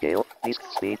control skill? Beast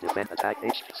speed defense attack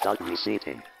HP start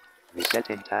resetting.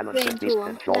 Resetting talents and beast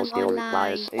control skill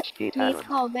requires HP talent.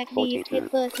 42.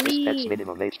 This pets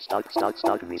minimum age start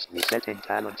resetting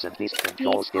talents and beast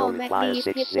control skill requires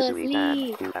 6 Zizuri Dan.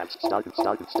 You have start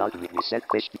reset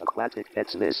fish aquatic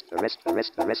pets list.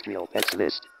 Terrestrial pets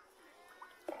list.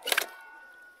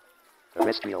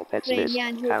 Terrestrial pets list.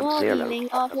 Count 0.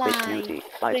 Fish beauty.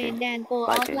 Fighting.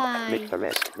 Click to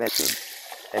rest. Resting.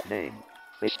 Head name.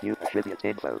 Fish new attribute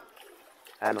info.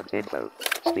 Talent info.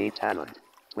 Speed talent.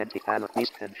 20 talent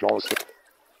beast controls.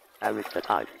 Character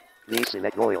type.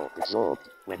 Reselect royal absorbed.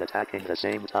 When attacking the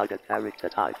same target character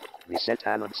type. Reset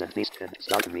talents and beast can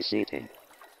start resetting.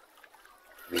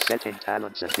 Resetting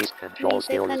talents and beast control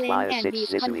skill requires 6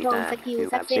 Zizuri Dan. You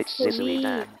have 6 Zizuri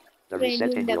Dan. The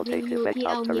resetting will take effect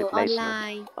after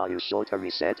replacement. Are you sure to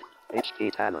reset?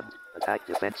 HP talent. Attack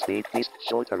defense speed beast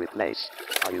sure to replace.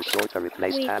 Are you sure to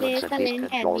replace talents and beast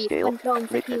control skill?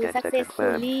 Click again to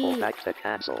confirm or back to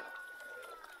cancel.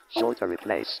 Sure to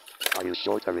replace. Are you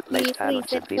sure to replace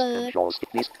talents and beast control skill?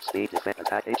 Beast speed defense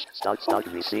attack H start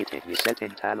resetting.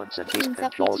 Resetting talents and beast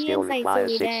control skill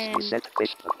requires 6. Reset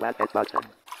fish aquatic button.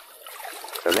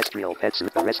 Terrestrial pets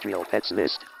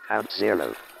list. Count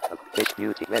 0. Fish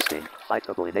beauty resting.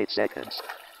 Fightable in 8 seconds.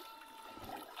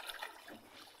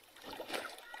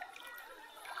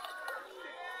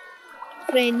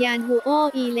 Train Yan Huo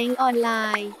E-Link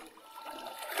online.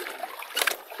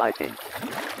 Fighting.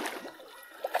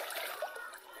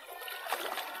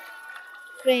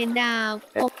 Train down.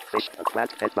 Fish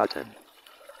aquatic head button.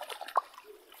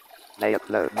 Layer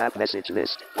flow map message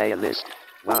list. Layer list.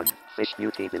 1. Fish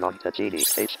beauty belong to Genie.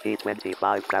 HP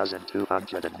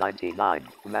 25,299.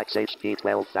 Max HP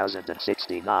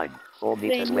 12,069. 4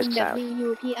 meters west south.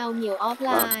 WPL เหมียว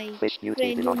offline. 1. Fish beauty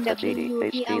belong to Genie.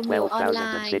 HP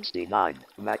 12,069.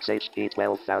 Max HP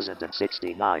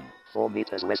 12,069. 4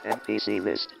 meters west NPC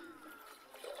list.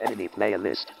 Enemy player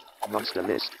list. Monster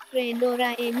list. Train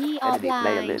Doraemon Enemy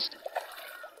player offline. list.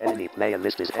 Enemy player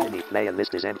list is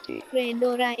empty. Train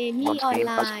Doraemon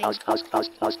online.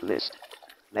 House list.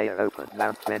 Layer open.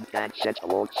 Mount friend gang shed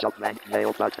award shop rank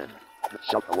mail button.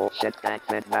 Shop award shed gang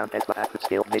friend mount at active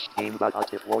skill niche team but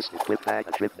active wars equip bag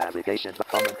trip navigation but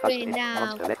common custom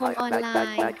monster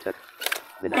back to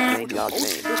the main yard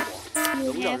name.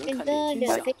 You have entered the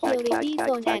security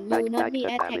zone and will not be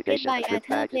attacked by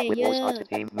other players.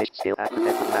 Team niche skill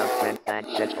active mount friend gang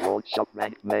shed award shop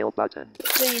rank mail button.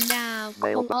 Train down.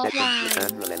 Mail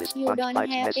offline. You don't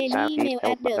have any mail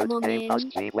at the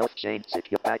moment. Wealth chain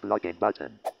secure back login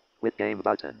button. Quit game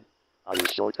button. Are you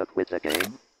sure to quit the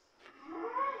game?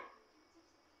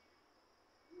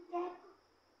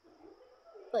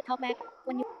 เปิดท็อกแบ็ก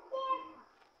วันยู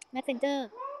Messenger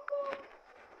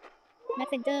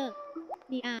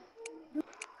DR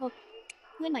โทร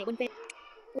เพื่อนใหม่บนเฟซ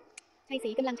ชัยศรี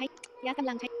กำลังใช้ยะกำ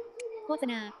ลังใช้โฆษ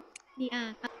ณา DR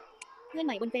เพื่อนให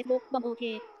ม่บน Facebook บอมโอเค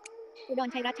อุดร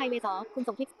ชัยรัตน์ชัยเวสอคุณ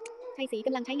ส่งคลิปชัยศรีก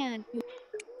ำลังใช้งานอยู่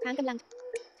ช้างกำลัง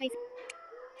ชัย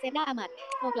เซฟด้าอามัด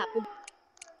โทรกลับปุ่ม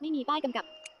ไม่มีป้ายกำกับ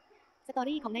สตอ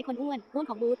รี่ของนายคนอ้วน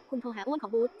ของบูธคุณโทรหาอ้วนขอ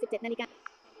งบูธ 17 นาฬิกา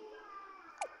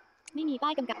ไม่มีป้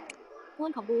ายกำกับอ้ว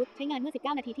นของบูธใช้งานเมื่อ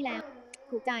 19 นาทีที่แล้ว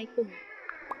ถูกใจปุ่ม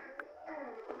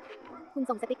คุณ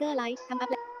ส่งสติกเกอร์ไลค์ทำอัพ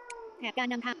และแถบการ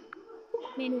นำทาง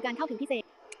เมนูการเข้าถึงพิเศษ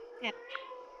แถบ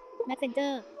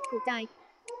Messenger ถูกใจ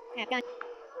แถบการ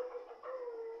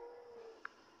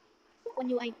วัน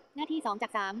UI หน้าที่ 2 จา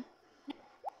ก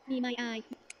 3 มี My Eye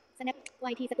Snap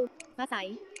YT สตูฟ้าใส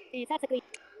AZ Screen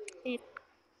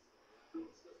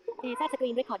AZ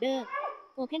Screen Recorder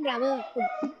Open Browser ปุ่ม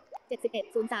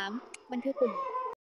 7103 บันทึกปุ่ม